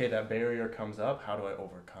prepared. Okay, that barrier comes up. How do I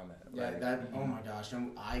overcome it? Yeah, oh my gosh.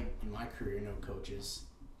 In my career, know coaches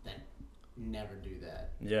that never do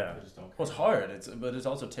that. Yeah. Well, it's hard. But it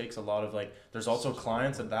also takes a lot of, like, there's also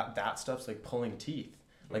clients that stuff's like pulling teeth.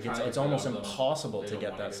 Like, it's almost impossible to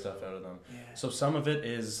get that stuff out of them. Yeah. So some of it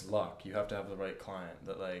is luck. You have to have the right client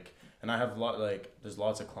that, like, and I have there's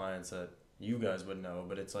lots of clients that you guys would know,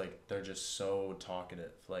 but it's like they're just so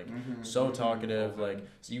talkative, like talkative. Like,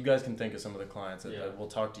 so you guys can think of some of the clients that will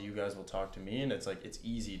talk to you guys, will talk to me, and it's like it's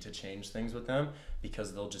easy to change things with them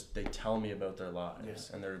because they tell me about their lives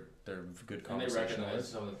and they're good conversationalists. And they recognize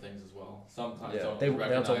some of the things as well. Sometimes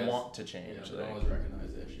they also want to change. Yeah, they always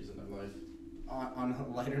recognize the issues in their life. On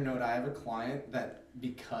a lighter note, I have a client that,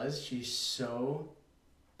 because she's so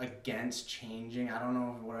against changing, I don't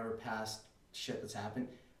know whatever past shit that's happened,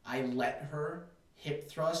 I let her hip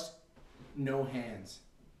thrust, no hands.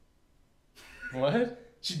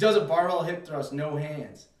 What? She does a barbell hip thrust, no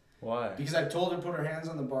hands. Why? Because I've told her to put her hands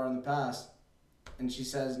on the bar in the past, and she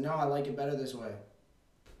says, no, I like it better this way.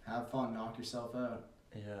 Have fun, knock yourself out.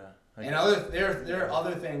 Yeah. And there are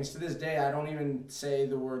other things. To this day, I don't even say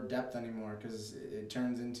the word depth anymore because it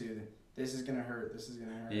turns into, this is going to hurt, this is going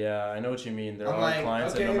to hurt. Yeah, I know what you mean. There are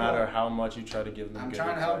clients that no matter how much you try to give them I'm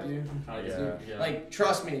trying to help you. Yeah. Like,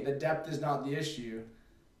 trust me, the depth is not the issue.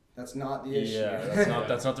 That's not the issue. Yeah,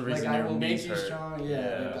 that's not the reason like, your I will knees make you hurt. strong.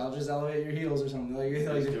 Yeah. Like, I'll just elevate your heels or something. Like, they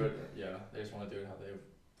just do it. Yeah, they just want to do it how they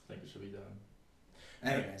think it should be done.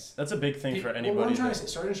 Anyways, that's a big thing for anybody. What I'm trying to say,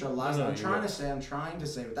 sorry to interrupt. I'm trying to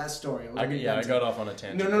say with that story. I got off on a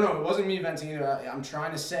tangent. No, it wasn't me venting either. I'm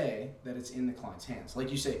trying to say that it's in the client's hands. Like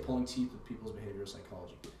you say, pulling teeth with people's behavioral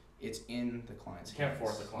psychology. It's in the client's hands. You can't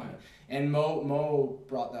force a client. And Mo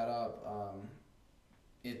brought that up.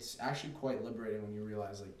 It's actually quite liberating when you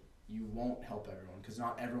realize, like, you won't help everyone because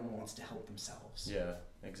not everyone wants to help themselves. Yeah,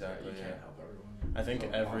 exactly. You can't help everyone. I think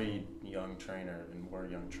every young trainer, and we're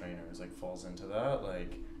young trainers, like, falls into that.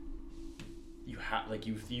 Like,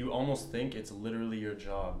 you almost think it's literally your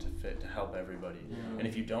job to help everybody. And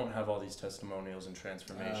if you don't have all these testimonials and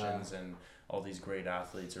transformations and all these great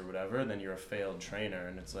athletes or whatever, then you're a failed trainer.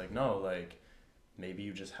 And it's like, no, like, maybe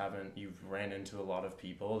you've ran into a lot of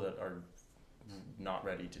people that are not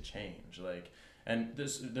ready to change. Like, and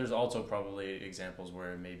there's also probably examples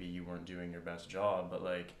where maybe you weren't doing your best job, but,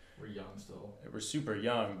 like, we're young still. We're super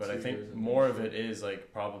young, but I think more of it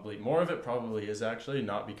probably is actually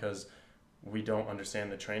not because we don't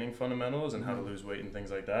understand the training fundamentals and how to lose weight and things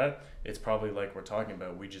like that. It's probably like we're talking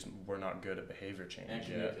about, we're not good at behavior change.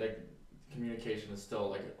 And like, communication is still,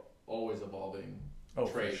 like, always evolving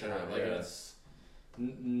trait. For sure, it's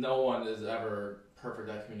no one is ever perfect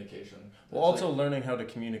at communication. Well, also learning how to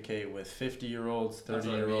communicate with 50-year-olds,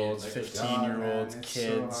 30-year-olds, 15-year-olds,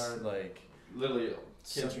 kids, so like, literally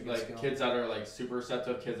kids that are, like, super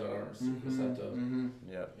receptive, kids that aren't receptive.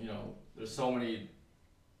 Yeah. You know, there's so many,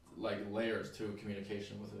 like, layers to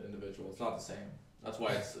communication with an individual. It's not the same. That's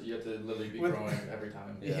why you have to literally be growing every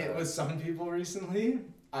time. Yeah. With some people recently,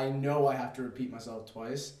 I know I have to repeat myself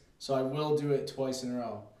twice, so I will do it twice in a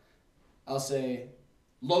row. I'll say,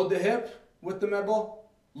 load the hip with the med ball.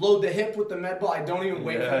 Load the hip with the med ball. I don't even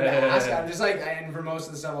wait for them to ask. I'm just like, and for most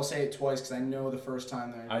of the stuff, I'll say it twice because I know the first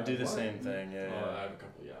time they're I do the same thing. Yeah. I have a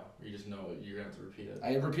couple. Yeah, you just know you're gonna have to repeat it.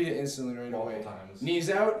 I repeat it instantly right away. Multiple times. Knees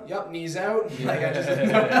out. Yep, knees out. Like, I just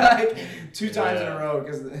like 2 times in a row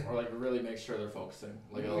because. Or, like, really make sure they're focusing.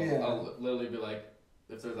 Like, I'll literally be like,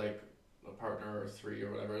 if there's, like, a partner or 3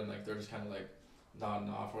 or whatever, and, like, they're just kind of, like, nodding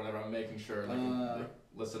off or whatever. I'm making sure, like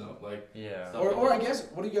listen up, like. Yeah. Or I guess,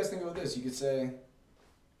 what do you guys think about this? You could say,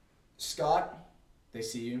 Scott, they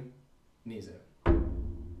see you, knees out.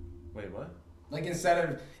 Wait, what? Like, instead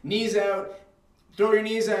of knees out, throw your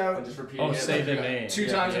knees out. And just repeat it. Say the name. 2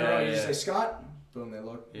 times in a row, you just say Scott, boom, they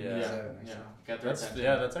look. Yeah. That's actually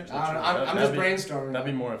true. I'm just brainstorming. That'd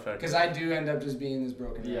be more effective. Because I do end up just being this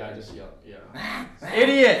broken. Yeah, just yell. Yeah.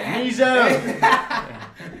 Idiot! Knees out!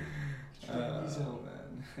 Knees out,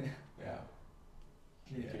 man. Yeah.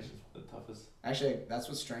 Communication's the toughest. Actually, that's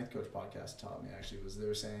what Strength Coach podcast taught me. Actually, was they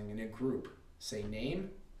were saying in a group, say name,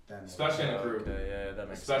 then especially in a group. Okay, yeah, that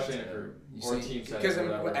makes especially sense. in a group you or a see, team setting. Because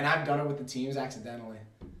Whatever. and I've done it with the teams accidentally.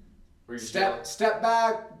 Where you Step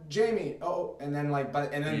back, Jamie. Oh, and then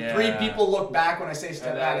Yeah. 3 people look back when I say step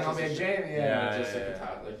And back, then and I'll be like it's Jamie. Yeah. just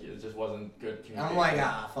like it just wasn't good And communication. I'm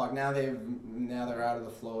like, fuck. Now they're out of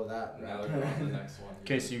the flow of that. Now they're going on to the next one.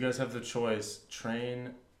 Okay, so you guys have the choice: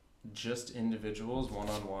 train just individuals,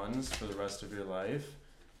 one-on-ones for the rest of your life,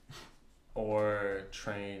 or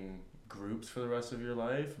train groups for the rest of your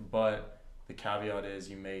life. But the caveat is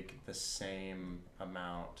you make the same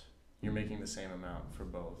amount. You're making the same amount for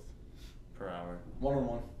both per hour.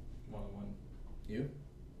 One-on-one. One-on-one. You?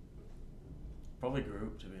 Probably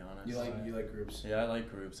group, to be honest. You like groups? Yeah, I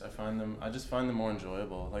like groups. I just find them more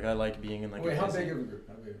enjoyable. Like I like being in like. Wait, a how busy, big of a group?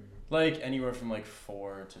 Like anywhere from like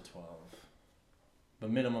 4 to 12, but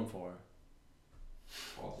minimum 4.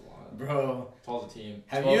 12's a lot. Bro. 12's a team.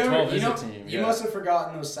 Have 12, you ever? 12 You is know, a team. you Yeah. must have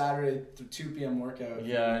forgotten those Saturday 2 p.m. workout.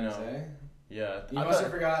 Yeah, I meetings, know. Eh? Yeah. You must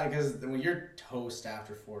have forgotten because when you're toast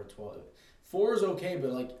after 4 to 12. 4 is okay,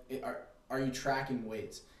 but like, are you tracking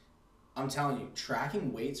weights? I'm telling you,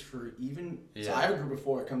 tracking weights for even. Yeah. So I have a group of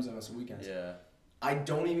 4. It comes in on weekends. Yeah. I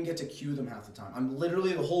don't even get to cue them half the time. I'm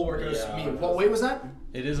literally the whole workout is Yeah, me. it What is. weight was that?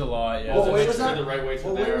 It is a lot. Yeah. What So weight make was sure that? the right weights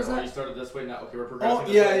What are weight there. was Oh, that? you started this way now. Okay, we're progressing. Oh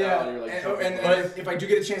this yeah, way yeah. Now, and you're like, And if I do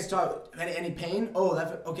get a chance to talk, any pain? Oh,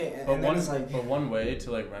 that okay. And then it's like. But one way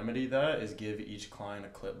to like remedy that is give each client a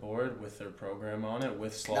clipboard with their program on it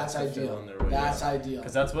with slots That's to fill ideal. in their weight. That's ideal.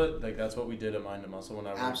 Because that's what we did at Mind to Muscle when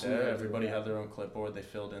I worked Absolutely. there. Everybody had their own clipboard. They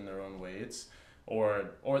filled in their own weights. Or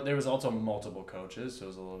there was also multiple coaches, so it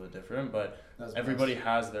was a little bit different. But That's everybody best.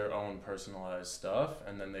 has their own personalized stuff,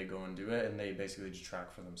 and then they go and do it, and they basically just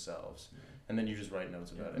track for themselves. And then you just write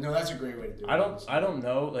notes about it. No, that's a great way to do it. I don't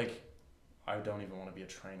know, like, I don't even want to be a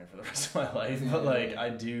trainer for the rest of my life, but like I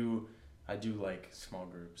do like small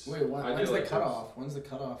groups. Wait, when's the like cutoff? When's the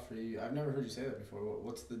cutoff for you? I've never heard you say that before.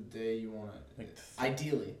 What's the day you want it? Like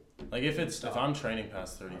Ideally. Like if I'm training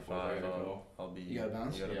past 35, go. I'll be. You gotta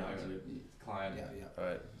bounce? You gotta Yeah, bounce. actually, client. Yeah. All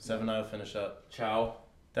right, 7 I'll finish up. Ciao.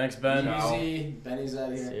 Thanks, Ben. Ciao. Easy. Benny's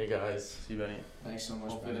out See here. you guys. See you, Benny. Thanks so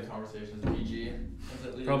much, Hopefully Benny. the conversation is PG.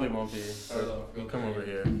 Probably won't be. You come over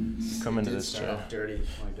here. Come into this chair. Dirty.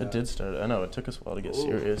 Oh my God. It did start. I know it took us a while to get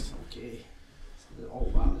serious. Okay.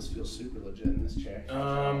 Oh wow, this feels super legit in this chair.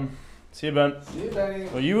 See you, Ben. See you, Benny.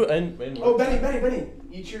 Well, you and Oh, Benny.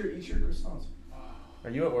 Eat your croissants. Are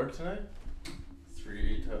you at work tonight?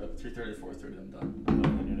 3 to 3:30, 4:30. I'm done. Oh,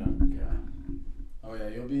 then you're done. Yeah. Oh yeah,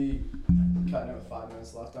 you'll be cutting it with 5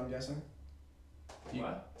 minutes left, I'm guessing.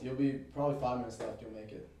 You'll be probably 5 minutes left. You'll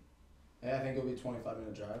make it. Yeah, I think it'll be a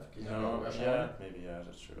 25-minute drive. No, hour. maybe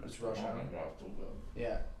that's true. It's rush hour.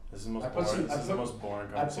 Yeah. This is the most I put boring. some- This I is the put- most boring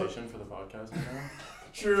conversation for the podcast. Now.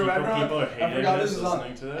 True. People are hating I forgot this, this is on.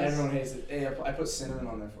 listening to this. Everyone hates it. Hey, I put cinnamon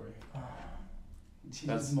on there for you.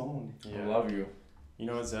 That's- moaned. I love you. You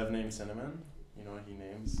know what Zev named Cinnamon? You know what he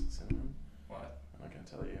names Cinnamon? What? I'm not gonna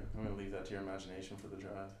tell you. I'm gonna leave that to your imagination for the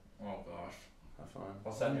drive. Oh gosh. Have fun.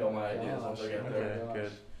 I'll send you all my ideas once I get there. Okay,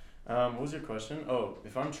 good. What was your question? Oh,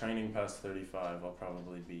 if I'm training past 35, I'll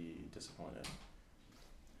probably be disappointed.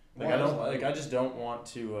 Like Why I is don't that? like. I just don't want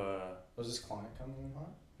to. Was this client coming in hot?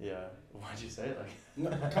 Yeah. Why'd you say it like? No,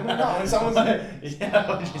 coming in hot. When someone's Yeah.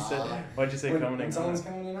 Why'd you say? Why'd you say when, coming when in? someone's hot?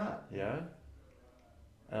 coming in hot. Yeah.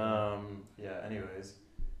 Yeah. Anyways,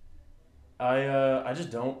 I just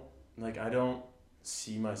don't like. I don't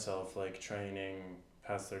see myself like training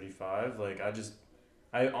past 35. Like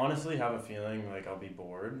I honestly have a feeling like I'll be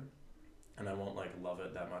bored, and I won't like love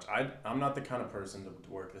it that much. I'm not the kind of person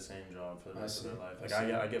to work the same job for the rest of their life. Like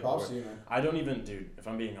I get Props bored. to you, man. I don't even, dude. If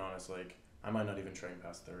I'm being honest, like I might not even train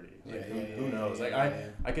past 30. Like, who knows? Yeah, Like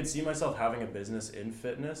I could see myself having a business in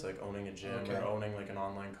fitness, like owning a gym Okay. or owning like an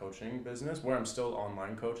online coaching business where I'm still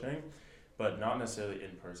online coaching, but not necessarily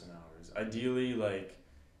in-person hours. Ideally,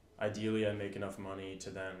 I make enough money to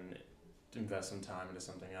then invest some time into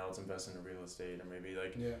something else, invest into real estate or maybe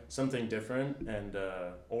like something different and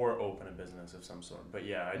or open a business of some sort. But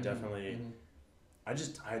yeah, I definitely I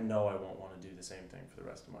know I won't want to do the same thing for the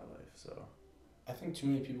rest of my life. So I think too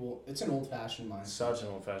many people. It's an old-fashioned mindset. such an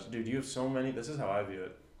old-fashioned dude. You have so many. This is how I view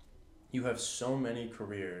it. You have so many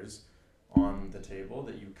careers on the table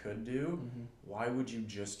that you could do. Why would you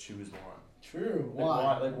just choose one? True.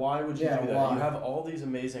 Like, why would you do that? why? You have all these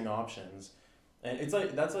amazing options, and it's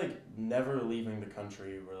like that's like never leaving the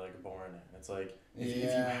country we're like born in. It's like if you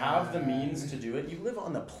have the means to do it, you live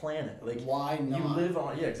on the planet. Like why not? you live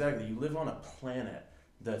on exactly. You live on a planet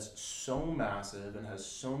that's so massive and has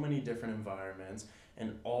so many different environments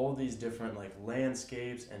and all these different like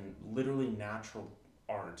landscapes and literally natural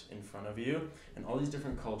art in front of you, and all these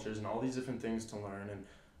different cultures and all these different things to learn, and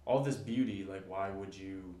all this beauty. Like why would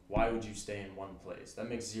you stay in one place? That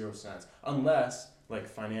makes zero sense, unless like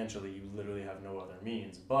financially you literally have no other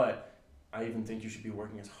means. But I even think you should be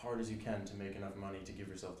working as hard as you can to make enough money to give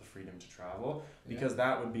yourself the freedom to travel, because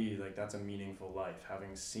that would be like, that's a meaningful life,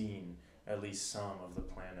 having seen at least some of the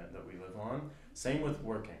planet that we live on. Same with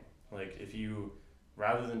working. Like if you,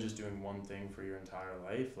 rather than just doing one thing for your entire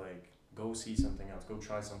life, like go see something else, go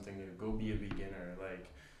try something new, go be a beginner. Like,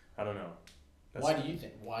 I don't know. Why do you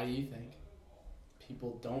think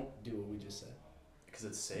people don't do what we just said? Because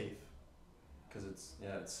it's safe. Because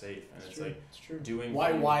it's safe, and it's true. like it's true. Doing.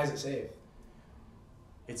 Why is it safe?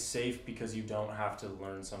 It's safe because you don't have to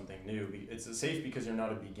learn something new. It's safe because you're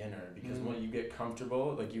not a beginner. Because when you get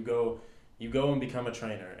comfortable, like you go and become a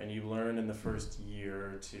trainer, and you learn in the first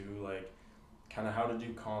year or two, like kind of how to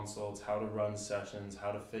do consults, how to run sessions,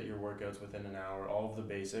 how to fit your workouts within an hour, all of the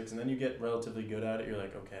basics, and then you get relatively good at it. You're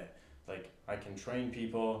like, okay, like I can train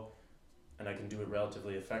people, and I can do it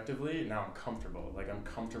relatively effectively. Now I'm comfortable. Like I'm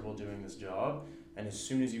comfortable doing this job, and as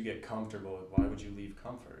soon as you get comfortable, why would you leave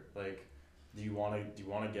comfort? Like, do you want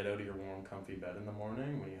to get out of your warm, comfy bed in the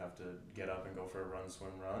morning when you have to get up and go for a run,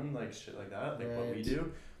 swim, run, like shit like that, like what we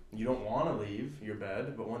do? You don't want to leave your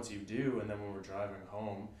bed, but once you do, and then when we're driving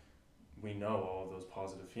home, we know all of those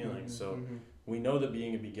positive feelings. So we know that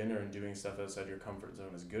being a beginner and doing stuff outside your comfort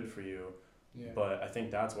zone is good for you. Yeah. But I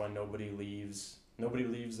think that's why nobody leaves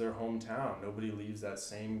their hometown. Nobody leaves that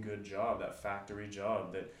same good job, that factory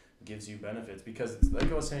job that gives you benefits, because it's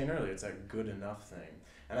like I was saying earlier, it's that good enough thing.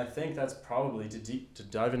 And I think that's probably to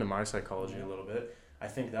dive into my psychology a little bit. I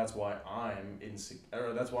think that's why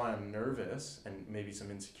that's why I'm nervous, and maybe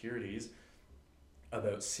some insecurities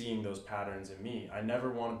about seeing those patterns in me. I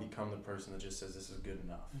never want to become the person that just says this is good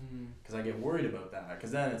enough, because I get worried about that.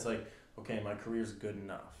 Because then it's like, okay, my career's good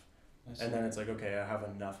enough, and then it's like, okay, I have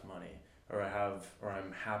enough money, or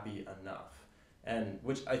I'm happy enough. And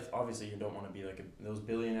which obviously you don't want to be like those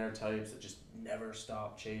billionaire types that just never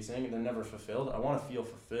stop chasing and they're never fulfilled. I want to feel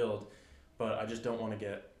fulfilled, but I just don't want to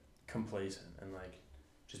get complacent and like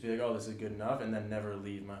just be like, oh, this is good enough, and then never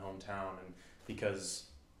leave my hometown, and because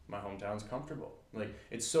my hometown's comfortable. Like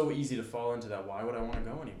it's so easy to fall into that. Why would I want to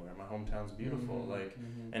go anywhere? My hometown's beautiful.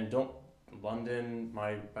 And London,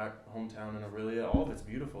 my back hometown in Aurelia, all of it's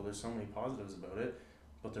beautiful. There's so many positives about it.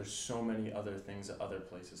 But there's so many other things that other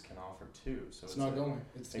places can offer too. So it's not like, going.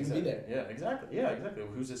 It's going to be there. Yeah, exactly. Yeah, exactly.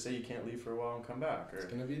 Who's to say you can't leave for a while and come back? It's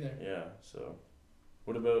going to be there. Yeah. So,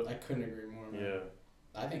 what about? I couldn't agree more. Man. Yeah.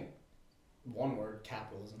 I think one word: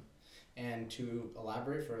 capitalism, and to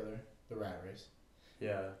elaborate further, the rat race.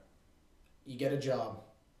 Yeah. You get a job,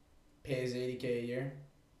 pays $80,000 a year.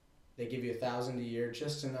 They give you $1,000 a year,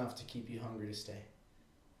 just enough to keep you hungry to stay.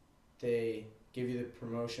 They give you the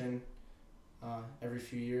promotion. Every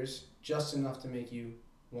few years, just enough to make you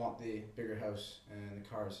want the bigger house and the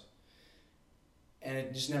cars. And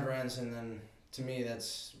it just never ends, and then to me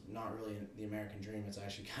that's not really the American dream. It's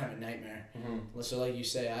actually kind of a nightmare. So like you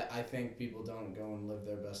say, I think people don't go and live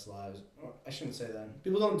their best lives. Or, I shouldn't say that.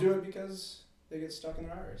 People don't do it because they get stuck in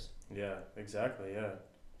their hours. Yeah, exactly, yeah.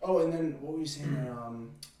 Oh, and then what were you saying there?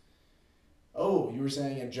 You were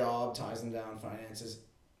saying a job ties them down, finances.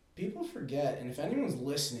 People forget, and if anyone's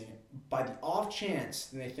listening, by the off chance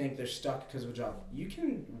they think they're stuck because of a job, you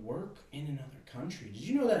can work in another country. Did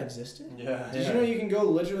you know that existed? Yeah. Did you know you can go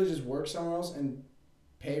literally just work somewhere else and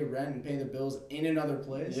pay rent and pay the bills in another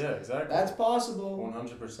place? Yeah, exactly. That's possible.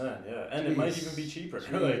 100%, yeah. And it might even be cheaper.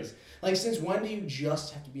 Like, since when do you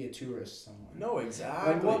just have to be a tourist somewhere? No,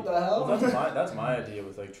 exactly. Like, what the hell? Well, that's my idea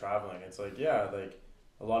with, like, traveling. It's like, yeah, like,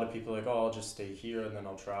 a lot of people are like, oh, I'll just stay here and then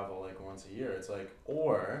I'll travel, like, once a year. It's like,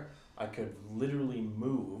 or I could literally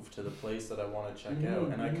move to the place that I want to check out,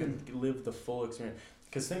 and I could live the full experience.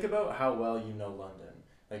 Because think about how well you know London,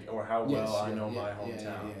 like, or how well I know my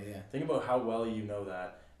hometown. Think about how well you know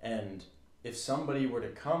that, and if somebody were to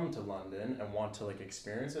come to London and want to, like,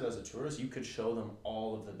 experience it as a tourist, you could show them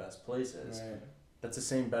all of the best places. Right. That's the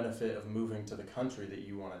same benefit of moving to the country that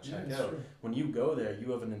you want to check out. True. When you go there,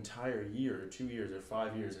 you have an entire year or 2 years or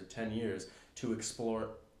 5 years or 10 years to explore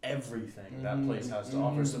everything that place has to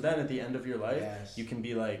offer. So then at the end of your life, you can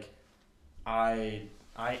be like, I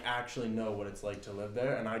actually know what it's like to live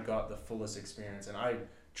there, and I got the fullest experience, and I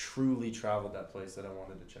truly traveled that place that I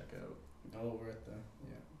wanted to check out. Oh, we're at the,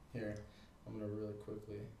 here, I'm going to really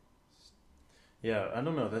quickly. Yeah, I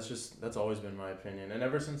don't know. That's always been my opinion. And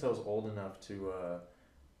ever since I was old enough to,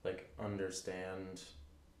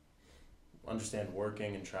 understand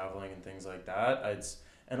working and traveling and things like that,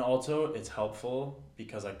 And also, it's helpful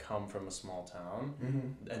because I come from a small town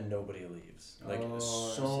and nobody leaves. Like,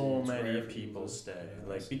 so many people stay. Yeah,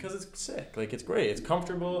 like, because it's sick. Like, it's great. It's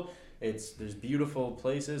comfortable. There's beautiful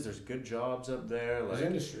places. There's good jobs up there. Like, there's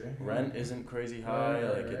industry. Rent isn't crazy high.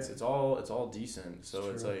 It's all decent. So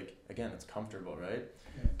it's like, again, it's comfortable, right?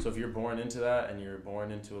 Yeah. So if you're born into that and you're born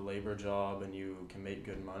into a labor job and you can make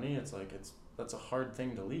good money, it's like that's a hard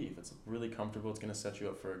thing to leave. It's really comfortable. It's going to set you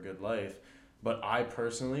up for a good life. But I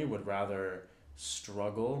personally would rather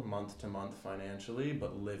struggle month to month financially,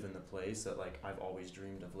 but live in the place that like I've always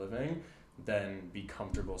dreamed of living, than be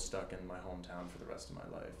comfortable stuck in my hometown for the rest of my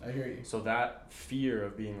life. I hear you. So that fear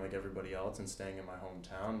of being like everybody else and staying in my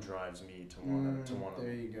hometown drives me to want to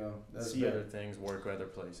there you go. see other things, work other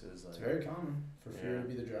places. Like, it's very common for fear to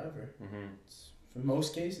be the driver. It's, for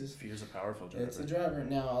most cases. Fear's a powerful driver. It's a driver.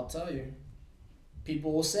 Now, I'll tell you,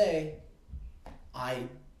 people will say,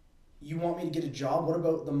 you want me to get a job? What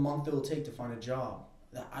about the month it will take to find a job?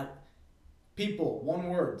 People, one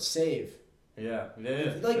word, save. Yeah.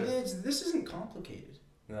 Like, this isn't complicated.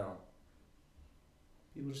 No.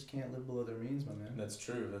 People just can't live below their means, my man. That's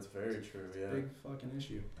true. That's very true. It's a big fucking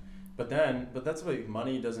issue. But that's why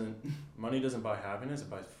money doesn't buy happiness. It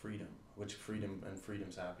buys freedom,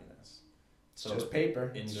 freedom's happiness. It's just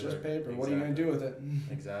paper. It's just paper. Exactly. What are you going to do with it?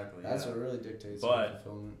 Exactly. That's what really dictates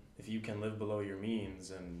fulfillment. If you can live below your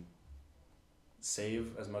means and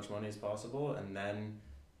save as much money as possible and then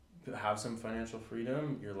have some financial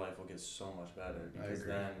freedom, your life will get so much better, because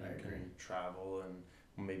then you can travel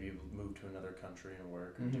and maybe move to another country and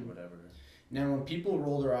work or do whatever. Now, when people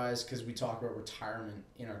roll their eyes because we talk about retirement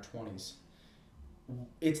in our 20s,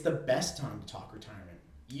 it's the best time to talk retirement.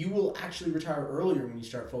 You will actually retire earlier when you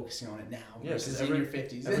start focusing on it now versus in your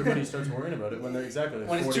 50s. Everybody starts worrying about it when they're when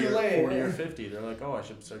 40 it's too late. 40 or 50. They're like, oh, I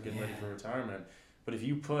should start getting ready for retirement. But if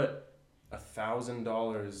you put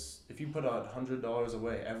 $1,000, if you put $100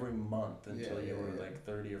 away every month until you were like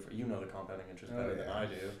 30 or 40, you know the compounding interest better than I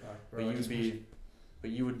do.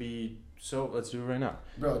 But you would be so. Let's do it right now,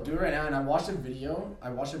 bro. Do it right now. And I watched a video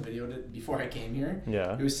before I came here.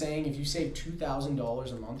 Yeah. It was saying if you save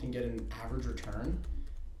 $2,000 a month and get an average return,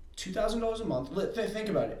 $2,000 a month. Think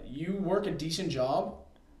about it. You work a decent job.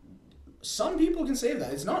 Some people can save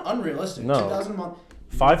that. It's not unrealistic. No. $2,000 a month.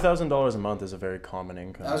 $5,000 a month is a very common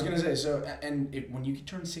income. I was gonna say so, and when you can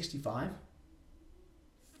turn 65,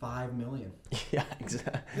 $5 million. Yeah,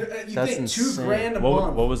 exactly. You That's think insane. $2,000 a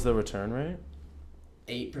month. What was the return rate?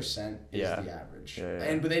 8% is the average.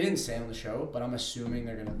 Yeah. But they didn't say on the show. But I'm assuming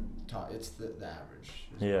they're gonna talk. It's the average.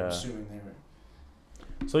 Yeah. I'm assuming they were.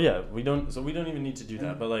 So we don't even need to do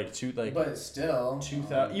that. But But still.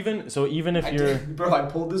 2,000. Even if you're. I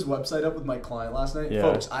pulled this website up with my client last night. Yeah.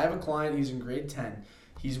 Folks, I have a client. He's in grade 10.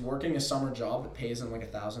 He's working a summer job that pays him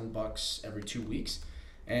like $1,000 every 2 weeks.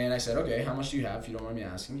 And I said, okay, how much do you have if you don't mind me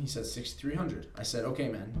asking? He said $6,300. I said, okay,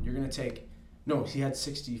 man, you're going to take... No, he had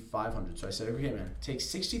 $6,500. So I said, okay, man, take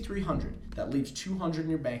 $6,300. That leaves $200 in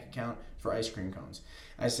your bank account for ice cream cones.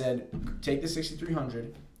 I said, take the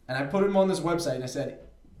 $6,300. And I put him on this website and I said,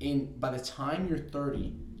 by the time you're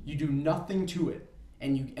 30, you do nothing to it.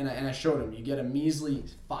 And I showed him, you get a measly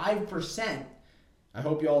 5%. I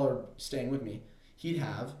hope y'all are staying with me. He'd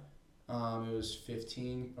have, it was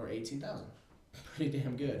 15 or 18,000. Pretty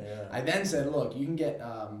damn good. Yeah. I then said, look, you can get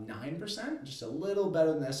 9%, just a little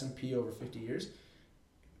better than the S&P over 50 years,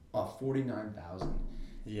 49,000.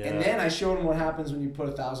 Yeah. And then I showed him what happens when you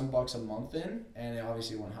put $1,000 a month in, and it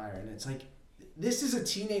obviously went higher. And it's like, this is a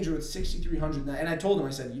teenager with $6,300. And I told him,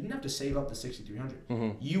 I said, you didn't have to save up the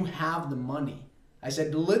 $6,300. You have the money. I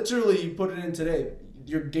said, literally, you put it in today.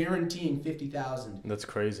 You're guaranteeing $50,000. That's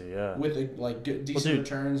crazy, yeah. With decent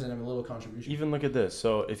returns and a little contribution. Even look at this.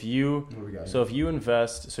 So if you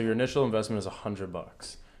invest, so your initial investment is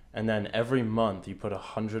 $100, and then every month you put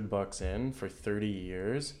 $100 in for 30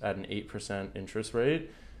 years at an 8% interest rate,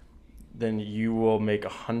 then you will make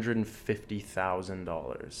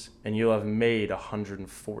 $150,000, and you'll have made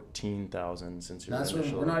 $114,000 since your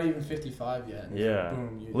initial. We're not even 55 yet. Yeah,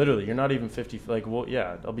 literally, you're not even 50.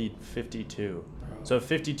 I'll be 52. So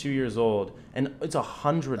 52 years old, and it's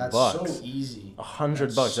 $100. That's so easy.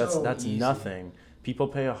 $100. That's nothing. People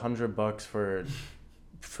pay $100 for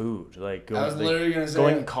food.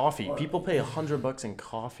 Going coffee. People pay $100 in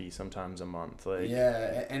coffee sometimes a month.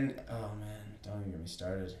 Yeah, and oh man, don't even get me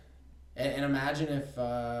started. And imagine if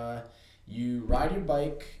you ride your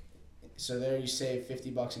bike, so there you save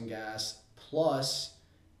 $50 in gas, plus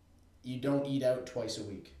you don't eat out twice a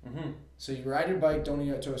week. Mm-hmm. So you ride your bike, don't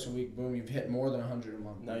eat out twice a week, boom, you've hit more than $100 a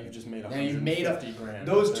month. Now you've just made $150,000.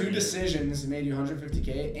 Those two decisions made you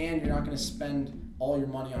 $150K, and you're not going to spend all your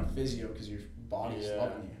money on physio because you're body's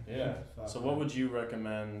loving you. Yeah. So what would you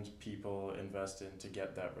recommend people invest in to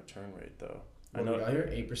get that return rate though? What we got here?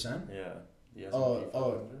 8%? Yeah.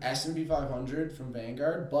 The S&P 500 from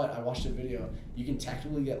Vanguard, but I watched a video. You can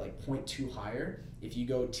technically get like 0.2 higher if you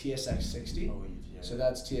go TSX 60. Oh, yeah. So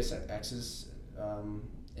that's TSX's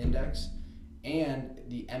index, and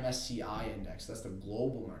the MSCI index. That's the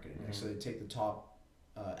global market index. So they take the top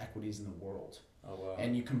equities in the world. Oh wow.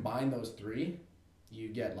 And you combine those three, you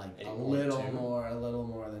get like 8.2. a little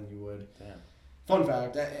more than you would. Damn. Fun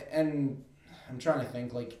fact, and I'm trying to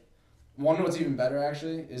think like. One what's even better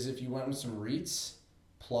actually is if you went with some REITs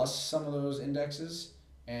plus some of those indexes,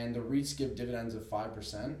 and the REITs give dividends of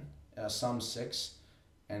 5%, some 6%,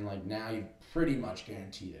 and like now you pretty much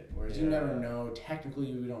guaranteed it. Whereas you never know.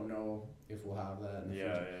 Technically, we don't know if we'll have that in the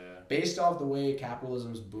future. Based off the way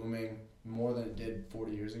capitalism's booming more than it did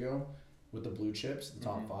 40 years ago, with the blue chips, the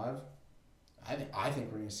top 5, I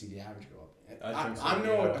think we're gonna see the average go up. I think so, I'm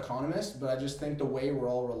no economist, but I just think the way we're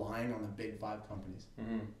all relying on the big 5 companies.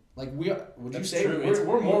 Like would you say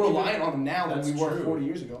we're more reliant on them now than we were 40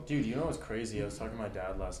 years ago? Dude, you know what's crazy? I was talking to my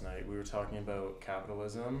dad last night. We were talking about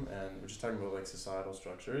capitalism, and we're just talking about like societal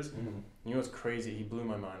structures. You know what's crazy? He blew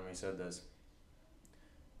my mind when he said this.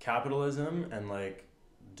 Capitalism and like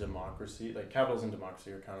democracy, like capitalism and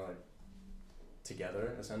democracy are kind of like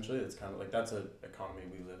together essentially. It's kind of like that's an economy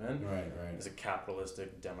we live in. Right. It's a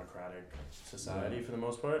capitalistic, democratic society for the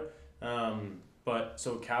most part. But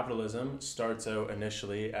so capitalism starts out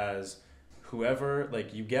initially as whoever,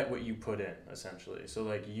 like you get what you put in essentially. So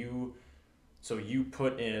like you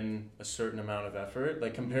put in a certain amount of effort,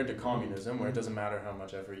 like compared to communism where it doesn't matter how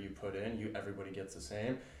much effort you put in, everybody gets the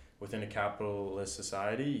same. Within a capitalist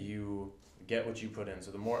society, you get what you put in. So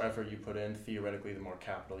the more effort you put in, theoretically, the more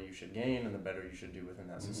capital you should gain and the better you should do within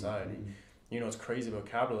that society. You know what's crazy about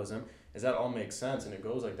capitalism is that all makes sense and it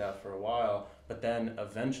goes like that for a while, but then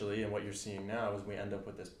eventually, and what you're seeing now is we end up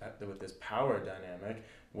with this power dynamic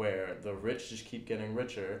where the rich just keep getting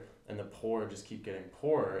richer and the poor just keep getting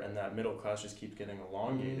poorer, and that middle class just keeps getting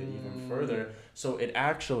elongated even further. So it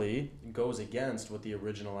actually goes against what the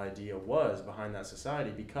original idea was behind that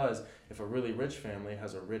society, because if a really rich family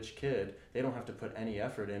has a rich kid, they don't have to put any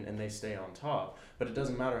effort in and they stay on top. But it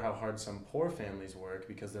doesn't matter how hard some poor families work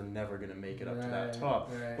because they're never going to make it up to that top,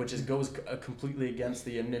 which goes completely against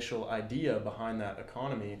the initial idea behind that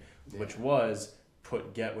economy, which was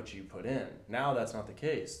get what you put in. Now that's not the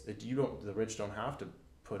case. The rich don't have to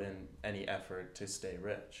put in any effort to stay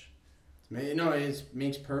rich. No, it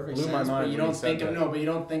makes perfect sense. My mind but you don't think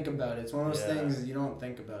about it. It's one of those things you don't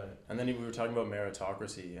think about it. And then we were talking about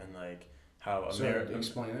meritocracy and like how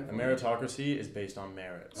explain it. A meritocracy is based on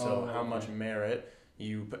merit. So how much merit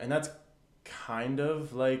you put, and that's kind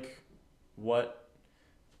of like what.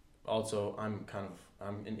 Also, I'm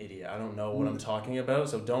an idiot. I don't know what I'm talking about,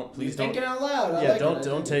 so please don't. Thinking out loud.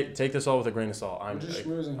 Don't take this all with a grain of salt. I'm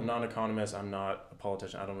not an economist. I'm not a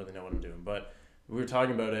politician. I don't really know what I'm doing. But we were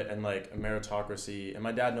talking about it and like a meritocracy, and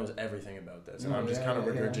my dad knows everything about this, and I'm just kind of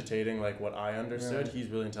regurgitating like what I understood. He's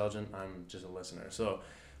really intelligent. I'm just a listener. So,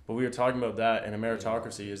 but we were talking about that, and a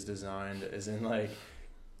meritocracy is designed as in like.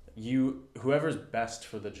 Whoever's best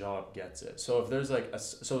for the job gets it. So if there's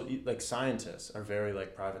like scientists are very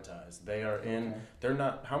like privatized. They're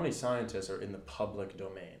not, how many scientists are in the public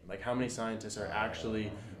domain? Like how many scientists are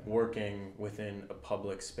actually working within a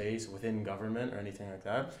public space, within government or anything like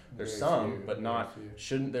that? There's some, but not,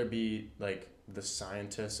 shouldn't there be like the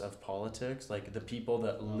scientists of politics, like the people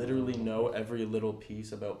that literally know every little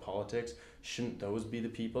piece about politics? Shouldn't those be the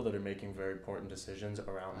people that are making very important decitions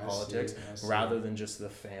around politics rather than just the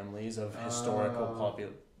families of historical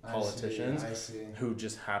politicians who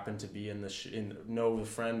just happen to be know the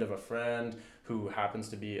friend of a friend who happens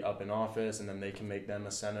to be up in office, and then they can make them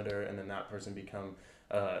a senator, and then that person become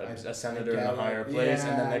a senator in a higher place,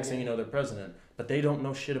 and then next thing you know they're president, but they don't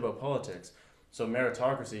know shit about politics. So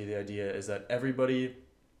meritocracy, the idea is that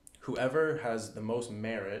whoever has the most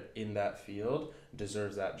merit in that field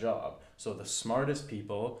deserves that job. So the smartest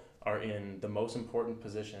people are in the most important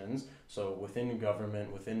positions. So within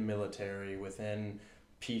government, within military, within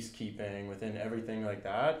peacekeeping, within everything like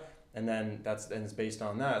that. And then it's based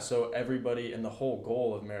on that. So everybody, and the whole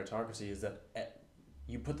goal of meritocracy is that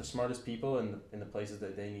you put the smartest people in the places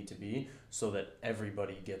that they need to be, so that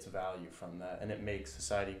everybody gets value from that, and it makes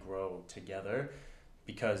society grow together,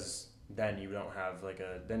 because then you don't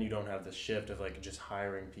have the shift of like just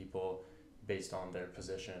hiring people based on their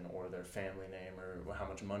position or their family name or how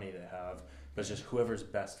much money they have, but it's just whoever's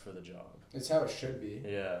best for the job. It's how it should be.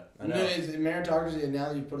 Yeah, I know. It's meritocracy, and now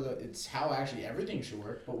that you put it, it's how actually everything should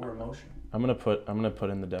work, but we're emotional. I'm gonna put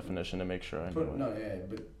in the definition to make sure I know it. No, yeah,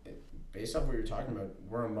 but based off what you're talking about,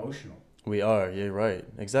 we're emotional. We are. You're right.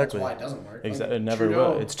 Exactly. That's why it doesn't work. Exactly. It never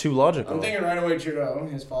will. It's too logical. I'm thinking right away Trudeau.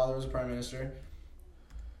 His father was prime minister.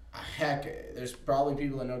 Heck, there's probably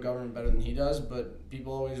people that know government better than he does, but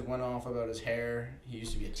people always went off about his hair. He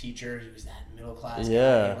used to be a teacher. He was that middle class guy.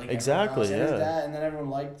 Yeah, exactly. Yeah. His dad, and then everyone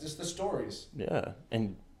liked just the stories. Yeah,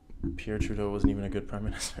 and Pierre Trudeau wasn't even a good prime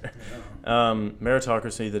minister.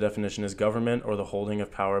 Meritocracy, the definition is government or the holding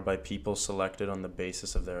of power by people selected on the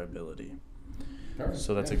basis of their ability. Perfect.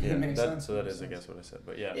 So that's sense. So that is, I guess, what I said.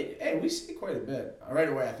 But yeah. Hey, we see quite a bit. Right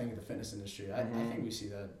away, I think, in the fitness industry. I think we see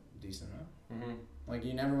that decent enough. Mm-hmm. Like,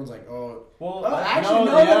 everyone's like, oh. Well, actually,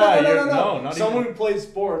 no. Someone who played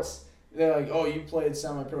sports, they're like, oh, you played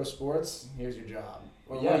semi-pro sports? Here's your job.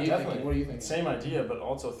 Well, yeah, definitely. What do you think? Same idea, but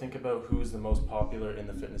also think about who's the most popular in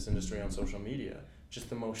the fitness industry on social media. Just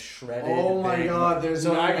the most shredded. Oh my God, there's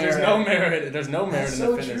no merit. There's no merit. There's no merit in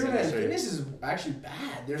the fitness industry. Man. Fitness is actually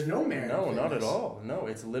bad. There's no merit. No, not at all. No,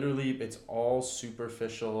 it's all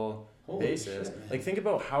superficial basis. Shit, like, think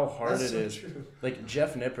about how hard it is. True. Like,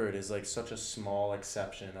 Jeff Nippert is like such a small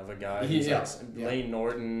exception of a guy who's Lane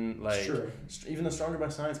Norton, like even the Stronger by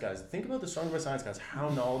Science guys. Think about the Stronger by Science guys, how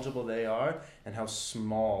knowledgeable they are and how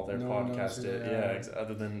small their podcast is.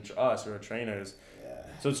 Other than us who are trainers. Yeah.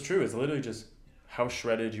 So it's true. It's literally just how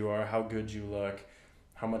shredded you are, how good you look,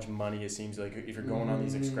 how much money it seems like. If you're going on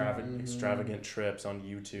these extravagant trips on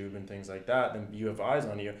YouTube and things like that, then you have eyes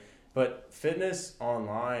on you. But fitness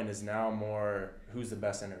online is now more who's the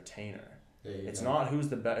best entertainer. It's not who's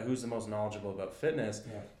the most knowledgeable about fitness.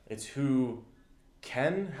 Yeah. It's who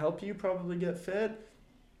can help you probably get fit,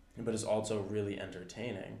 but is also really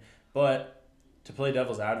entertaining. But to play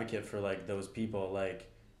devil's advocate for like those people,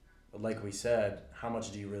 like we said, how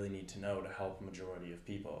much do you really need to know to help a majority of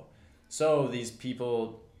people? So these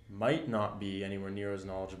people might not be anywhere near as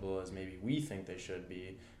knowledgeable as maybe we think they should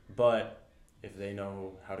be, but if they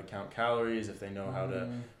know how to count calories, if they know how to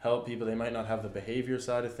help people, they might not have the behavior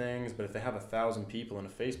side of things, but if they have 1,000 people in a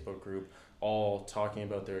Facebook group all talking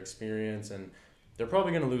about their experience, and they're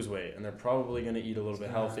probably going to lose weight, and they're probably going to eat a little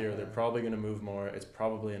bit healthier, they're probably going to move more, it's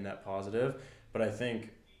probably a net positive. But I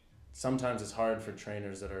think sometimes it's hard for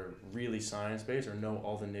trainers that are really science-based or know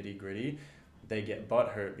all the nitty-gritty. They get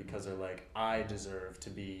butthurt because they're like, I deserve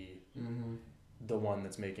to be the one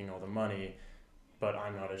that's making all the money, but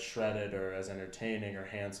I'm not as shredded or as entertaining or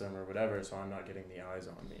handsome or whatever, so I'm not getting the eyes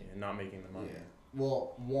on me and not making the money. Yeah.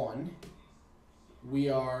 Well, I want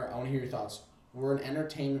to hear your thoughts. We're an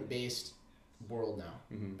entertainment-based world now.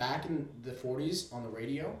 Mm-hmm. Back in the 40s on the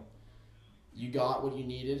radio, you got what you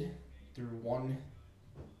needed through one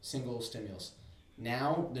single stimulus.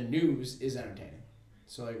 Now, the news is entertaining.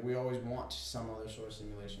 So, like, we always want some other sort of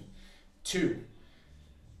stimulation. 2,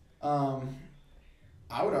 I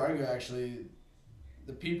would argue, actually,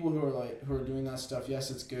 the people who are doing that stuff,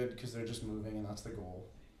 yes, it's good because they're just moving and that's the goal.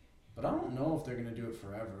 But I don't know if they're going to do it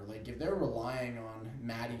forever. Like, if they're relying on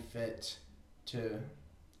Maddie Fit to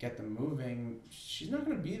get them moving, she's not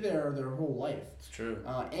going to be there their whole life. It's true.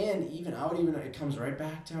 And it comes right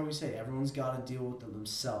back to how we say everyone's got to deal with it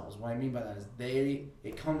themselves. What I mean by that is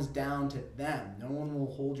it comes down to them. No one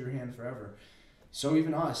will hold your hand forever. So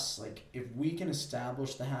even us, like, if we can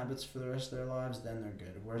establish the habits for the rest of their lives, then they're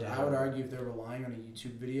good. Whereas I would argue if they're relying on a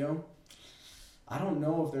YouTube video, I don't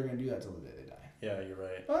know if they're going to do that till the day they die. Yeah, you're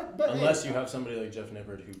right. But unless you have somebody like Jeff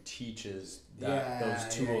Nippert who teaches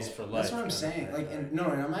those tools for life. That's what I'm saying. And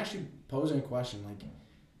I'm actually posing a question. Like,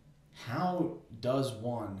 how does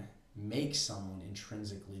one make someone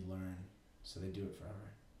intrinsically learn so they do it forever?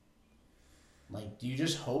 Like, do you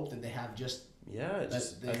just hope that they have the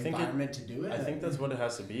environment to do it? I think that's what it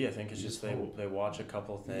has to be. I think it's just they watch a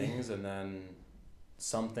couple things and then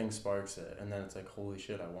something sparks it, and then it's like, holy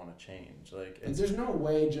shit, I want to change. Like, there's no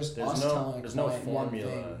way there's no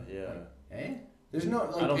formula. There's no,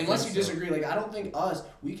 like, unless you disagree. Like, I don't think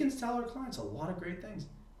we can tell our clients a lot of great things.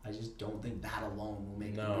 I just don't think that alone will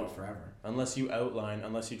make them do it forever. Unless you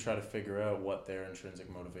try to figure out what their intrinsic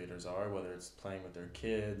motivators are, whether it's playing with their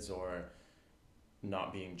kids or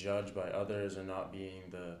not being judged by others or not being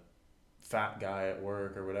the fat guy at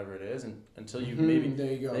work or whatever it is, and until you maybe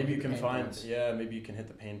you can find maybe you can hit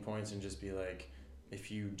the pain points and just be like, if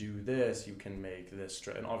you do this, you can make this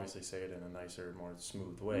and obviously say it in a nicer, more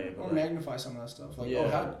smooth way. Or magnify some of that stuff. Like,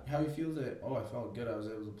 how you feel that? Oh, I felt good. I was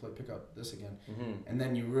able to pick up this again. Mm-hmm. And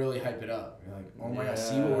then you really hype it up. You're like, oh my God,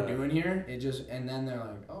 see what we're doing here? And then they're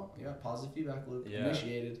like, oh yeah, positive feedback loop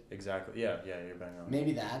initiated. Exactly. Yeah, you're bang on.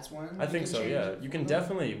 Maybe that's when. I think so. Yeah, we can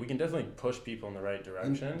definitely push people in the right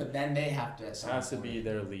direction. But then they have to. It has to be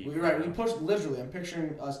their lead. Right. We push literally. I'm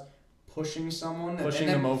picturing us pushing someone, pushing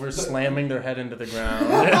them over, slamming their head into the ground,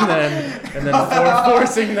 and then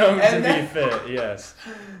forcing them to be fit. Yes.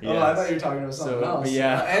 Oh, I thought you were talking about something else.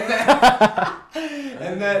 Yeah.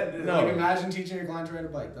 And then like imagine teaching your client to ride a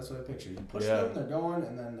bike. That's what I picture. You push them, they're going,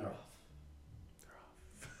 and then they're off.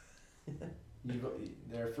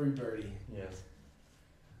 They're a free birdie. Yes.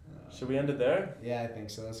 Should we end it there? Yeah, I think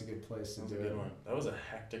so. That's a good place to do it. That was a good one. That was a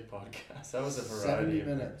hectic podcast. That was a variety.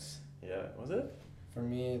 70 minutes. Yeah, was it? For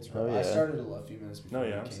me, it's right. I started a few minutes before. No,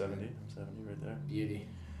 yeah, I'm 70. I'm 70 right there. Beauty.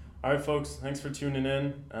 All right, folks. Thanks for tuning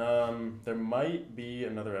in. There might be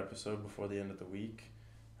another episode before the end of the week.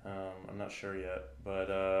 I'm not sure yet.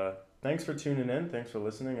 But thanks for tuning in. Thanks for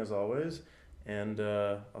listening, as always. And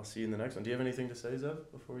I'll see you in the next one. Do you have anything to say, Zev,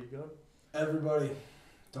 before you go? Everybody,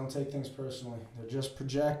 don't take things personally. They're just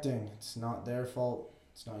projecting. It's not their fault.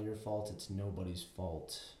 It's not your fault. It's nobody's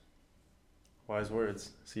fault. Wise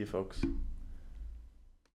words. See you, folks.